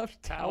like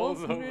stuffed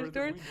towels over his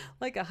doors,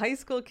 like a high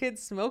school kid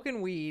smoking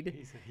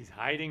weed. He's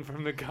hiding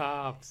from the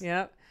cops.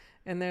 Yep.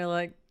 And they're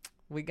like,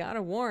 we got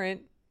a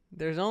warrant.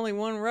 There's only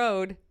one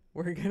road.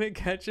 We're going to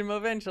catch him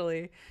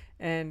eventually.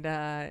 And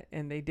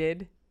they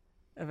did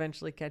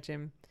eventually catch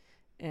him.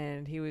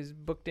 And he was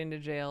booked into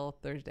jail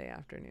Thursday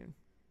afternoon.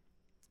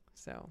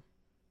 So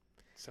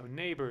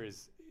neighbor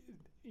is,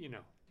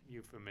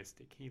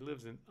 euphemistic. He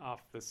lives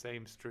off the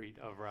same street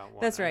of Route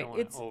 1. That's right. I don't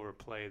want to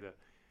overplay the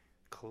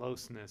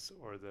closeness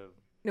or the...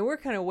 No, we're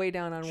kind of way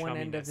down on one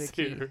end of the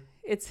key. Here.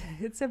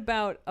 It's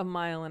about 1.5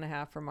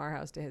 miles from our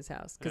house to his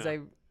house.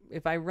 Because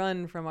if I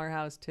run from our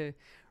house to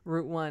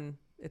Route 1,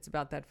 it's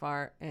about that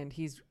far, and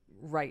he's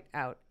right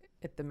out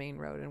at the main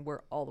road, and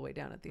we're all the way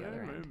down at the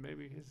other end.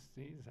 Maybe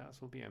his house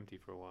will be empty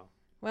for a while.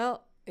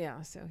 Well,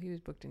 yeah, so he was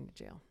booked into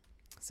jail.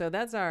 So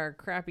that's our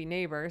crappy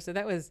neighbor. So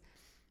that was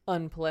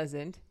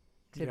unpleasant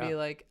to be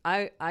like,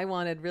 I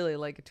wanted really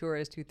like a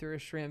tourist who threw a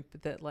shrimp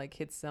that like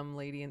hits some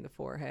lady in the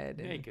forehead.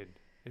 Naked.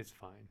 It's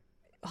fine.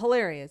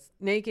 Hilarious.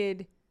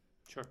 Naked.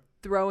 Sure.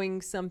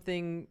 Throwing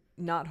something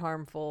not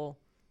harmful.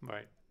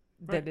 Right.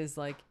 That is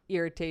like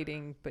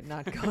irritating but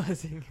not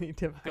causing any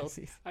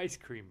difficulties. Ice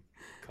cream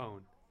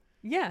cone.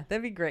 Yeah,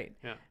 that'd be great.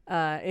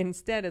 Yeah.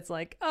 Instead, it's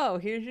like, oh,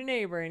 here's your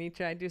neighbor, and he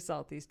tried to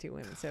assault these two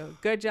women. So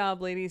good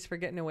job, ladies, for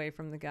getting away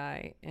from the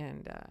guy,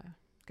 and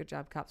good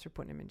job, cops, for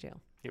putting him in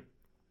jail. Yep.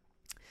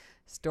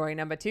 Story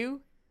number 2.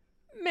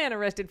 Man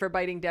arrested for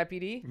biting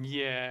deputy.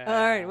 Yeah. All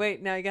right,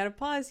 wait. Now you got to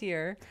pause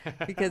here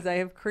because I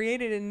have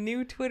created a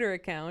new Twitter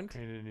account.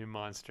 Created a new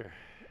monster.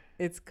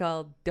 It's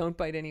called Don't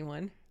Bite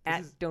Anyone.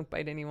 Don't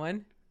Bite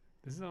Anyone.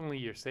 This is only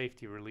your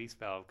safety release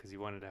valve because you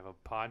wanted to have a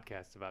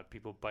podcast about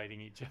people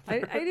biting each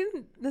other. I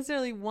didn't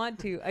necessarily want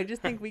to. I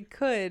just think we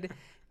could,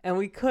 and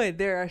we could.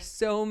 There are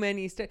so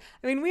many stories.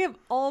 I mean, we have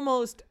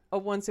almost a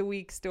once a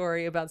week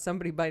story about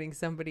somebody biting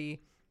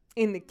somebody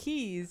in the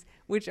Keys,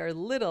 which are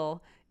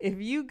little. If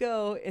you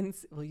go and,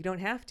 well, you don't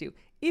have to.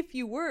 If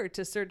you were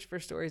to search for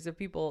stories of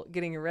people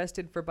getting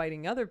arrested for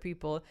biting other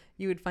people,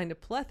 you would find a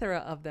plethora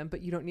of them,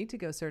 but you don't need to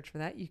go search for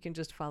that. You can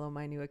just follow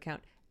my new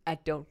account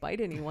at Don't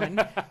Bite Anyone.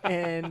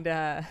 And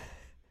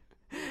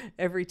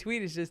every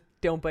tweet is just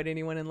don't bite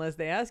anyone unless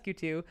they ask you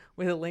to,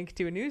 with a link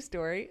to a news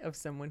story of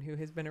someone who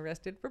has been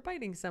arrested for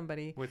biting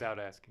somebody. Without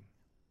asking.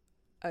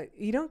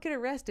 You don't get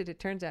arrested, it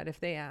turns out, if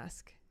they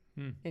ask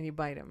and you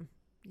bite them.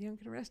 You don't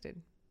get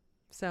arrested.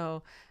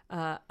 So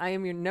I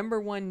am your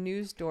number one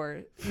news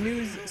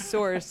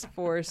source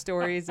for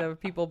stories of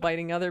people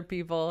biting other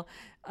people.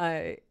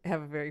 I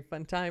have a very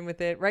fun time with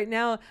it. Right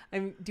now,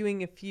 I'm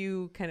doing a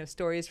few kind of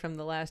stories from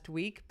the last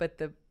week, but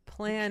the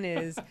plan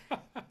is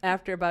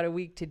after about a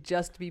week to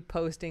just be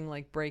posting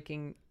like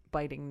breaking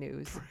biting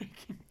news.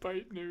 Breaking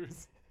bite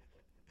news.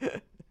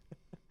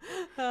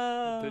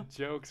 The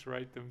jokes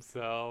write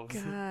themselves.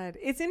 God,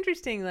 it's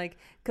interesting, like,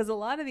 because a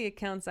lot of the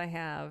accounts I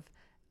have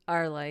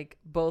are like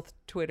both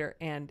Twitter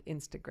and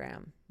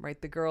Instagram,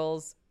 right? The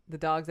girls The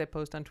dogs I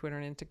post on Twitter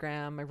and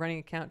Instagram. My running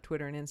account,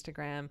 Twitter and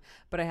Instagram.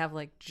 But I have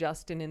like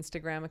just an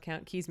Instagram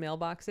account, Keys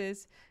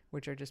Mailboxes,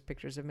 which are just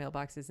pictures of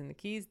mailboxes in the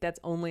Keys. That's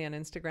only on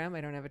Instagram.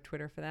 I don't have a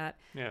Twitter for that.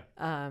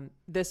 Yeah.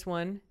 This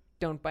one,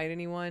 Don't Bite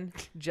Anyone,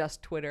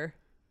 just Twitter.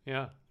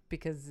 Yeah.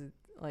 Because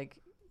like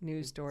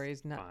news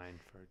stories, not fine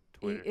for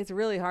Twitter. It's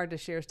really hard to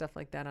share stuff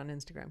like that on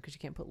Instagram because you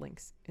can't put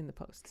links in the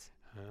posts.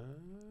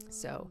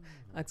 So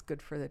that's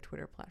good for the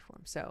Twitter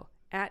platform. So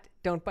at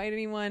Don't Bite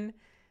Anyone.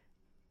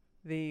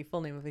 The full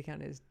name of the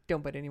account is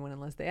Don't Bite Anyone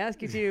Unless They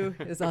Ask You To.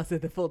 Is also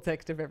the full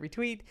text of every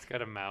tweet. It's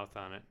got a mouth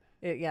on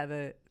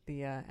it.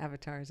 The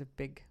avatar is a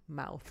big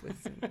mouth with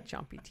some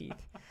chompy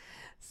teeth.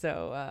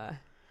 So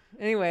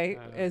anyway,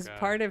 as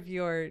part of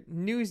your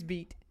news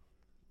beat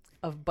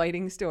of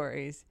biting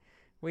stories,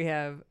 we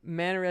have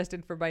man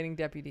arrested for biting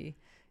deputy.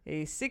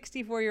 A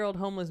 64-year-old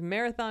homeless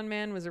marathon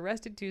man was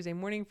arrested Tuesday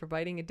morning for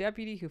biting a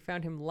deputy who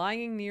found him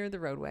lying near the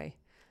roadway.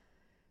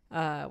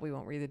 We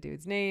won't read the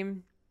dude's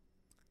name.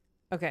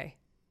 Okay,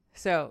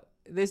 so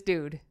this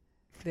dude,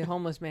 the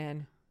homeless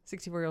man,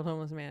 64-year-old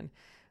homeless man,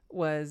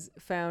 was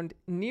found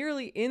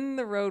nearly in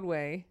the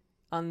roadway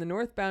on the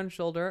northbound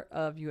shoulder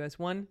of US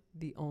 1,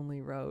 the only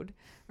road,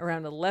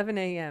 around 11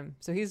 a.m.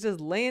 So he's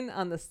just laying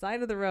on the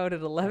side of the road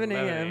at 11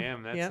 a.m. 11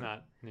 a.m., that's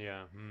not,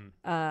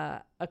 yeah.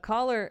 A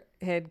caller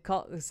had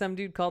called, some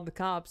dude called the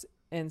cops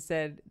and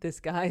said, this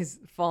guy's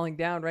falling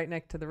down right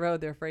next to the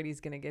road. They're afraid he's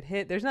going to get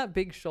hit. There's not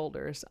big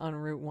shoulders on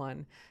Route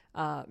 1.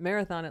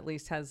 Marathon at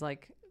least has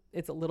like,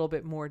 it's a little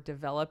bit more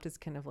developed. It's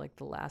kind of like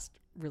the last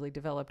really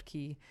developed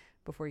key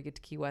before you get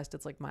to Key West.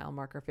 It's like mile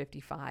marker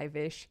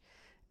 55-ish.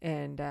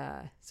 And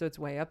so it's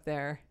way up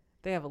there.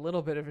 They have a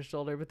little bit of a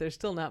shoulder, but there's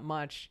still not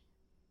much.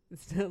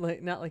 It's still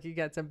like, not like you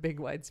got some big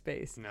wide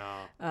space.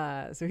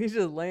 No. So he's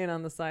just laying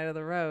on the side of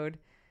the road.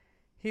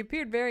 He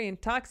appeared very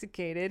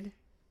intoxicated.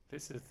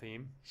 This is a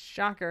theme.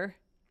 Shocker.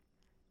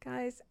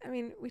 Guys, I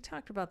mean, we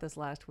talked about this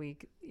last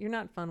week. You're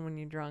not fun when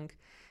you're drunk.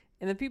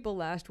 And the people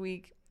last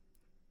week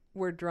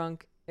were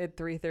drunk at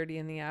 3:30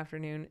 in the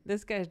afternoon.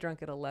 This guy's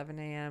drunk at 11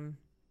 a.m.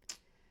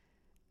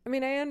 I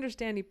mean, I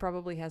understand he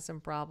probably has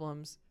some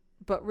problems,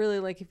 but really,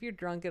 like, if you're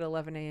drunk at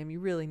 11 a.m., you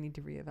really need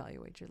to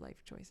reevaluate your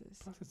life choices.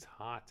 Plus, it's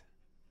hot.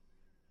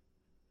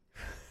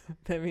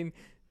 I mean,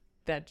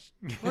 that's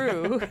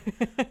true.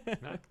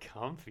 Not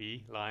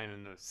comfy lying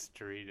in the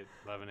street at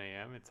 11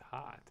 a.m. It's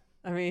hot.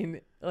 I mean,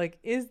 like,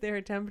 is there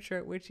a temperature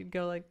at which you'd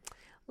go, like,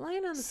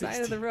 lying on the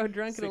side of the road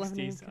drunk at 11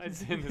 a.m.? I'd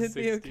say in the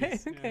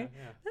 60s. Okay.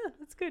 Yeah. Oh,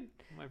 that's good.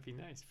 Might be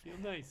nice. Feel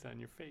nice on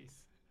your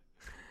face.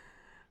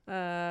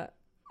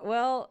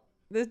 Well,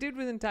 this dude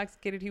was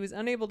intoxicated. He was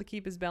unable to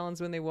keep his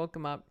balance when they woke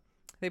him up.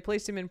 They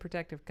placed him in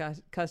protective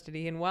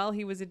custody, and while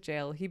he was at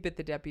jail, he bit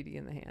the deputy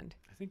in the hand.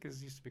 I think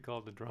this used to be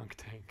called the drunk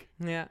tank.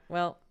 Yeah,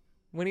 well,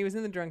 when he was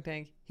in the drunk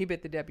tank, he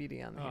bit the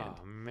deputy on the hand.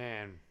 Oh,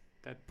 man.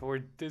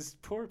 This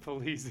poor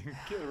police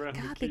around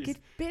God, the Keys. they get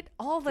bit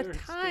all the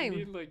time. They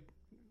need, like,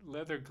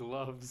 leather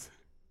gloves,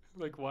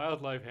 like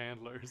wildlife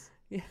handlers.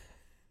 Yeah.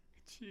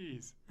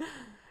 Jeez.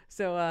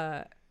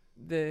 So,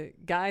 the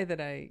guy that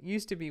I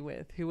used to be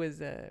with, who was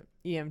a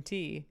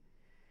EMT,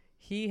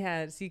 he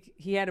had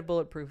a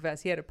bulletproof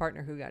vest. He had a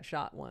partner who got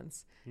shot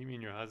once. You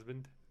mean your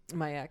husband?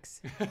 My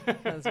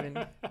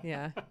ex-husband.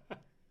 Yeah.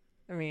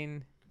 I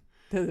mean,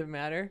 does it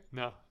matter?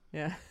 No.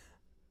 Yeah.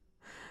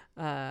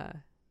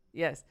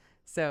 Yes.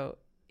 So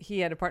he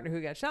had a partner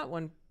who got shot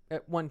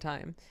at one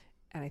time,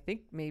 and I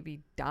think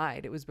maybe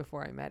died. It was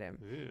before I met him.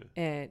 Ew.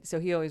 And so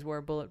he always wore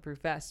a bulletproof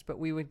vest, but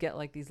we would get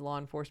like these law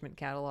enforcement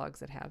catalogs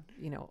that have,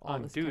 all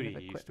on this duty, kind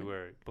of you equipment. used to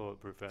wear a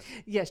bulletproof vest.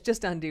 Yes,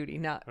 just on duty,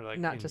 not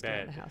in just bed.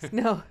 around the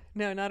house.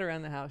 No, not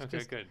around the house. Okay,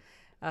 just, good.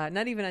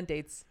 not even on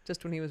dates,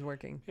 just when he was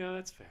working. Yeah,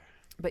 that's fair.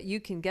 But you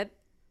can get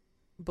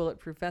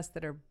bulletproof vests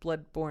that are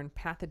bloodborne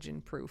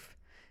pathogen proof.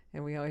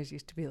 And we always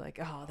used to be like,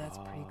 oh, that's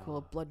pretty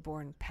cool.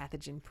 Bloodborne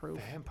pathogen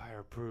proof.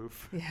 Vampire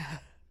proof. Yeah.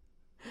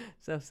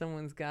 So if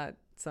someone's got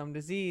some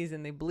disease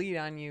and they bleed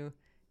on you,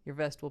 your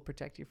vest will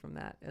protect you from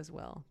that as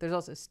well. There's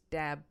also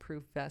stab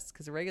proof vests,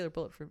 because a regular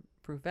bulletproof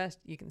vest,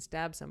 you can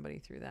stab somebody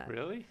through that.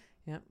 Really?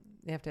 Yeah.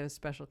 They have to have a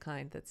special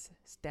kind that's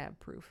stab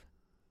proof.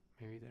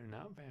 Maybe they're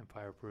not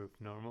vampire proof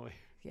normally.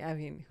 Yeah, I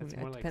mean, That's it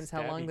more depends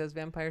like how long stabby. those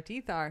vampire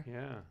teeth are.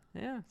 Yeah.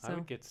 Yeah. I So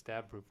would get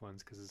stab proof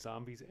ones because of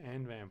zombies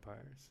and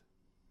vampires.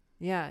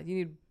 yeah, you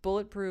need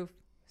bulletproof,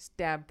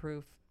 stab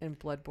proof, and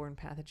bloodborne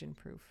pathogen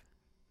proof.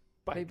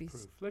 Bite Maybe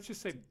proof. Let's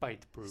just say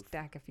bite proof.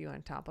 Stack a few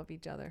on top of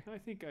each other. I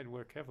think I'd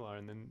wear Kevlar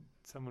and then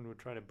someone would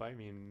try to bite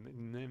me and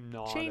then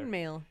gnaw Chain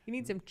mail. You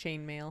need some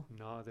chain mail.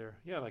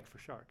 yeah, like for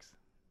sharks.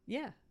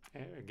 Yeah.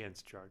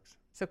 Against sharks.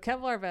 So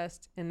Kevlar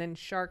vest and then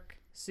shark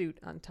suit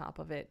on top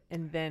of it,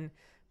 and then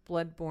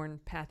bloodborne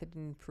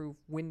pathogen-proof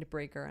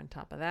windbreaker on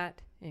top of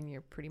that, and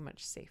you're pretty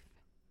much safe.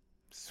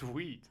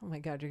 Sweet. Oh my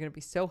God, you're going to be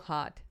so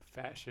hot.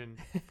 Fashion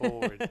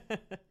forward.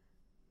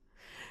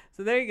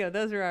 So there you go.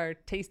 Those are our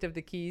Taste of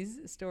the Keys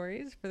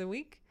stories for the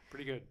week.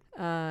 Pretty good.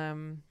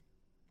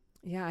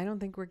 Yeah, I don't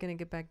think we're going to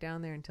get back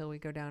down there until we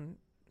go down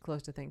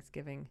close to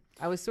Thanksgiving.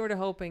 I was sort of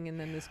hoping, and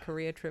then this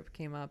Korea trip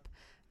came up.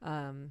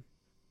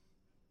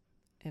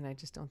 And I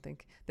just don't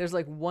think there's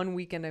like one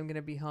weekend I'm going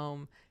to be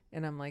home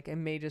and I'm like, I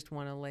may just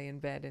want to lay in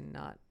bed and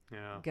not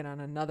get on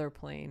another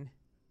plane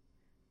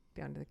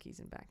down to the Keys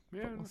and back.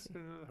 Yeah, We'll it's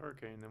another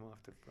hurricane, then we'll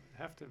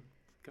have to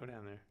go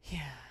down there.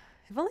 Yeah.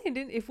 If only I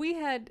didn't, if we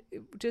had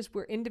just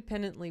were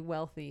independently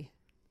wealthy.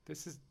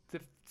 This is the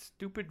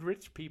stupid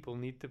rich people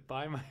need to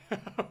buy my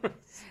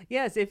house.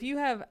 Yes, if you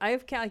have,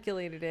 I've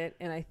calculated it,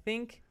 and I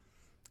think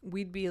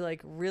we'd be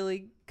like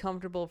really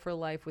comfortable for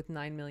life with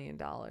 $9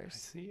 million. I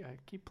see. I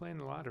keep playing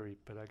the lottery,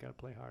 but I got to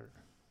play harder.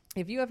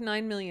 If you have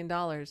 $9 million,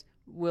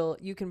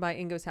 you can buy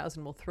Ingo's house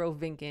and we'll throw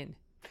Vink in.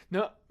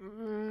 No.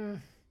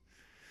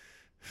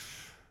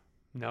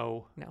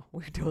 No. No,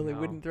 we totally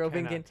wouldn't throw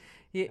Vink in.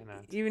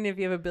 Even if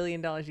you have $1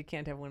 billion, you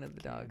can't have one of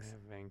the dogs.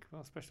 Can't have Vink.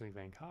 Well, especially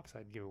Vink Hops,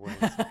 I'd give away.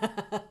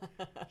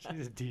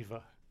 She's a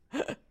diva.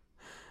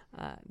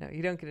 No,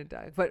 you don't get a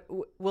dog. But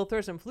we'll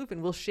throw some floof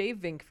in. We'll shave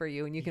Vink for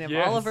you, and you can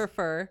have all of her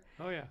fur.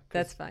 Oh, yeah.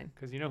 That's fine.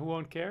 Because you know who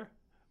won't care?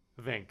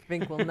 Vink.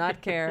 Vink will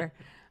not care.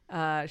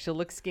 She'll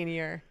look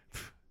skinnier.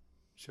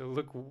 She'll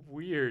look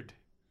weird.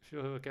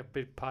 She'll look a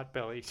big pot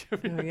belly.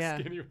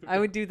 Skinny I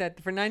would do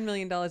that. For $9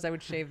 million, I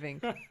would shave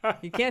Vink.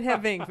 You can't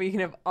have Vink, but you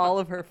can have all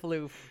of her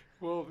floof.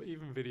 We'll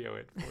even video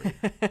it for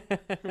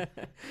you.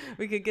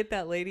 We could get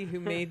that lady who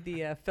made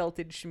the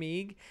felted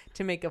schmeeg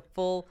to make a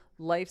full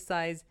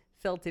life-size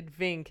felted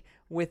Vink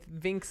with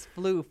Vink's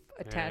floof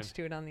attached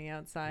to it on the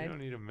outside. You don't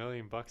need $1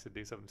 million to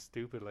do something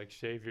stupid like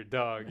shave your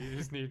dog. You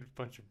just need a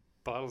bunch of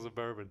bottles of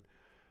bourbon.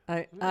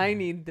 I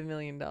need the $1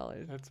 million.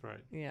 That's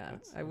right. Yeah,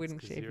 I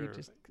wouldn't shave you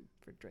just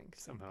for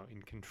drinks. Somehow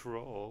in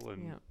control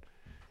and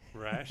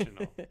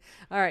rational.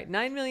 All right,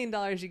 $9 million.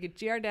 You get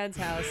GR Dad's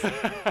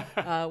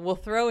house. We'll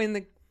throw in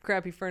the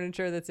crappy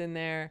furniture that's in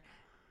there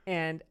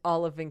and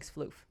all of Vink's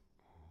floof.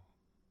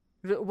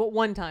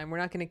 One time. We're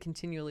not going to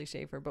continually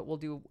shave her, but we'll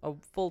do a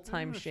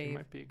full-time shave. She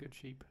might be a good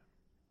sheep.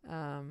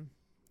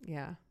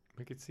 Yeah.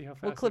 We could see how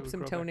fast we'll clip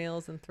some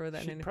toenails and throw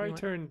that in. She'd probably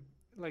turn,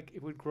 like,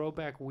 it would grow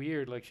back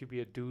weird, like she'd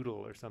be a doodle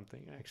or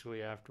something,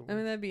 actually, afterwards. I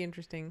mean, that'd be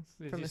interesting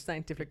from a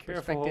scientific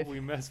perspective. Be careful what we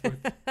mess with.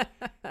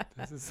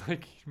 This is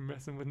like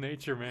messing with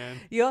nature, man.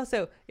 You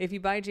also, if you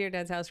buy GR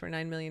Dad's house for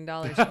 $9 million,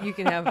 you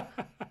can have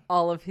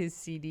all of his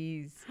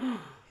CDs,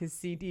 his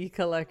CD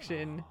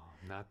collection.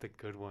 Oh, not the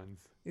good ones.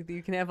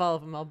 You can have all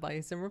of them. I'll buy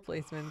you some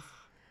replacements.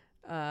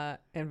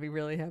 And be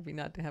really happy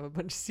not to have a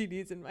bunch of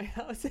CDs in my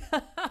house.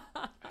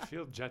 I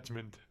feel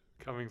judgment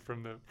coming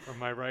from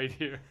my right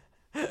here.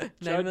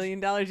 $9 million.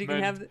 You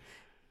can have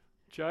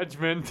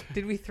judgment.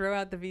 Did we throw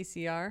out the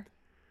VCR?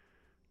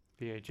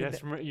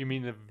 VHS? You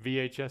mean the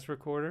VHS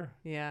recorder?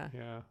 Yeah.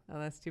 Yeah. Oh,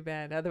 that's too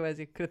bad. Otherwise,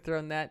 you could have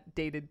thrown that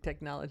dated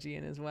technology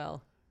in as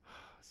well.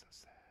 So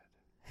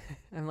sad.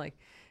 I'm like,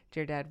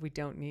 dear Dad, we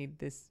don't need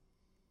this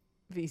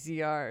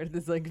VCR,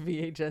 this like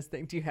VHS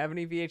thing. Do you have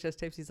any VHS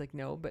tapes? He's like,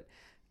 no, but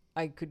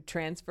I could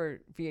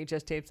transfer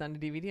VHS tapes onto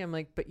DVD. I'm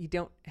like, but you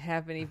don't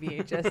have any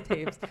VHS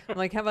tapes. I'm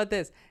like, how about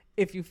this?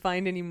 If you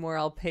find any more,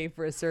 I'll pay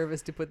for a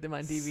service to put them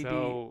on DVD.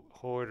 So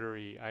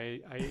hoardery.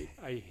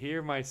 I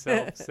hear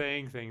myself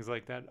saying things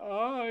like that.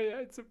 Oh,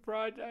 it's a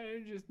project.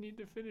 I just need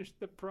to finish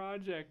the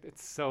project.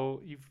 It's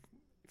so,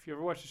 if you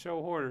ever watch the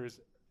show Hoarders,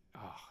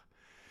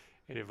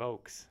 it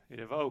evokes.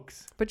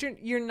 But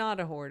you're not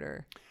a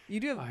hoarder.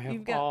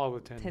 You've got all the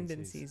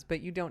tendencies,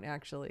 but you don't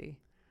actually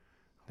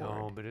hoard.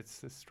 No, but it's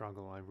the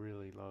struggle. I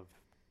really love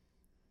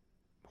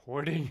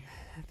hoarding.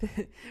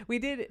 We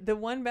did the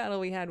one battle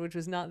we had, which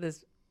was not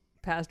this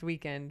past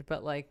weekend,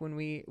 but like when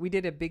we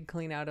did a big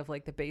clean out of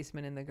like the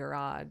basement and the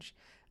garage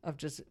of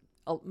just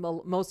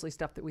mostly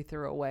stuff that we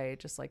threw away,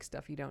 just like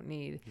stuff you don't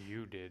need.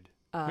 You did.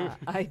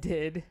 I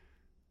did.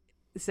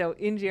 So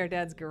in GR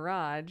Dad's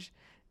garage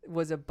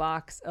was a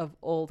box of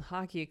old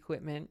hockey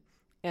equipment,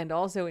 and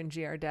also in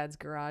GR Dad's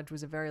garage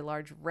was a very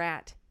large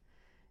rat.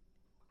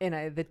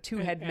 And the two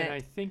had met. And I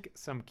think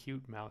some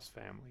cute mouse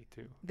family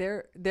too.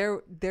 There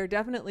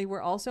definitely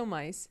were also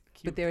mice,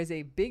 cute. But there is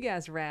a big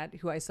ass rat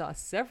who I saw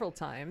several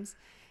times.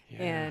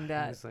 Yeah, and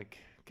it was like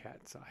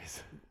cat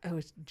size. It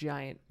was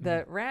giant.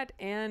 The rat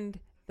and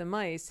the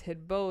mice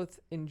had both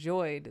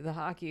enjoyed the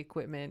hockey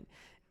equipment.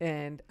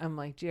 And I'm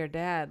like, dear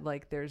Dad,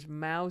 like there's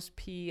mouse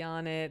pee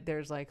on it.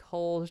 There's like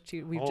holes.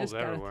 We've just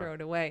got to throw it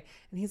away.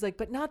 And he's like,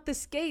 but not the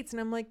skates. And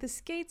I'm like, the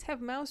skates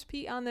have mouse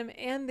pee on them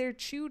and they're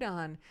chewed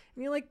on.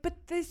 And you're like,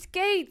 but the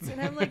skates.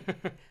 And I'm like,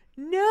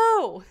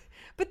 no,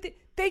 but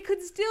they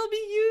could still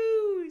be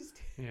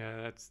used.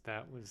 Yeah,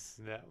 that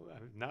was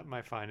not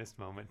my finest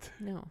moment.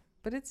 No,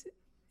 but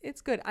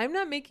it's good. I'm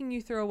not making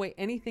you throw away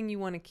anything you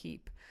want to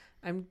keep.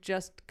 I'm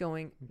just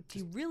going, do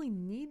you really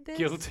need this?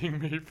 Guilting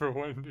me for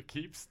wanting to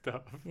keep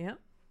stuff. Yeah,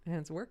 and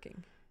it's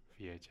working.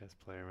 VHS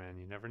player, man.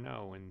 You never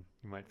know when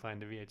you might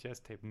find a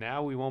VHS tape.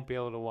 Now we won't be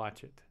able to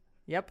watch it.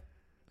 Yep.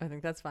 I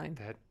think that's fine.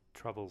 That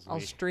troubles me. I'll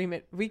stream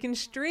it. We can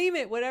stream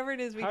it, whatever it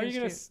is. How are you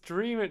going to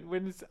stream it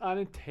when it's on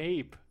a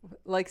tape?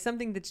 Like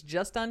something that's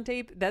just on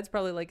tape? That's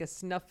probably like a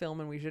snuff film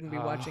and we shouldn't be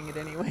watching it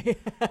anyway.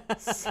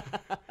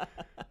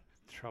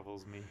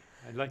 Troubles me.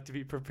 I'd like to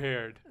be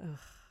prepared. Ugh.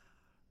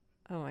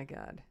 Oh, my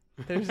God.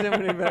 There's so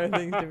many better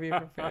things to be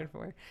prepared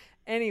for.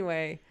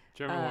 Anyway.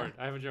 German word.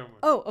 I have a German word.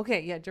 Oh,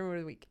 okay. Yeah, German word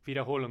of the week.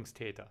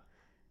 Wiederholungstäter.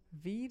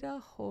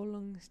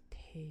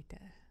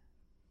 Wiederholungstäter.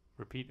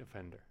 Repeat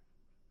offender.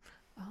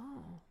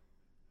 Oh.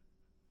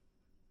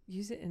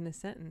 Use it in a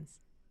sentence.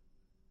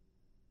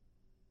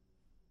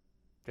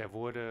 Der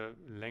wurde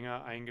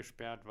länger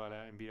eingesperrt, weil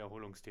er ein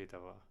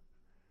Wiederholungstäter war.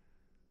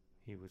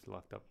 He was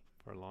locked up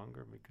for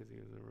longer because he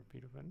was a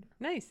repeat offender.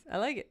 Nice. I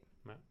like it.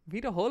 Yeah.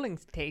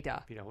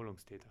 Wiederholungstäter.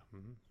 Wiederholungstäter.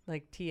 Mhm.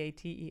 Like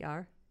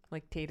Tater.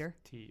 Like tater.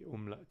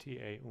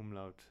 T-A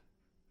umlaut.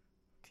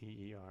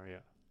 T-E-R,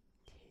 yeah.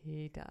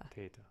 Täter.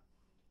 Täter.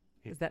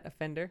 Is that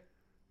offender?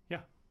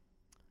 Yeah.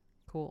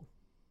 Cool.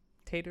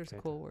 Tater's a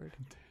Tater. cool word.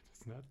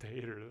 It's not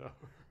tater, though.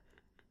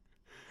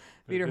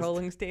 But it is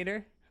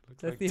Wiederholungstäter.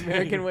 looks That's like the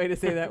American tater. way to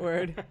say that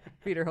word.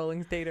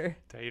 Wiederholungstäter.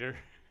 Tater.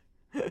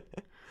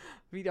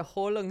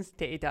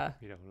 Wiederholungstäter.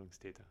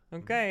 Wiederholungstäter.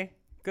 Okay.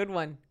 Good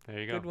one. There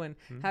you go. Good one.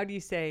 Mhm. How do you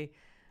say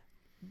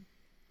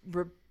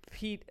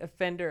repeat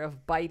offender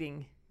of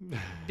biting?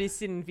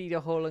 Bisschen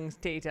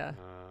Wiederholungstäter.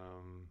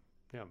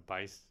 Ja,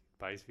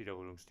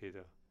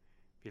 Beißwiederholungstäter.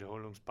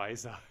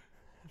 Wiederholungsbeißer.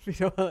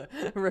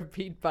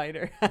 Repeat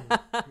biter.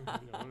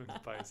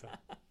 Wiederholungsbeißer.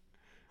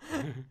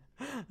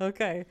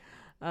 Okay.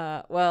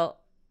 Well,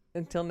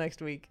 until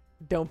next week,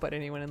 don't butt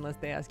anyone unless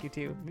they ask you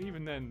to.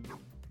 Even then,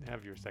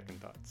 have your second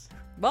thoughts.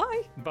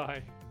 Bye.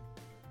 Bye.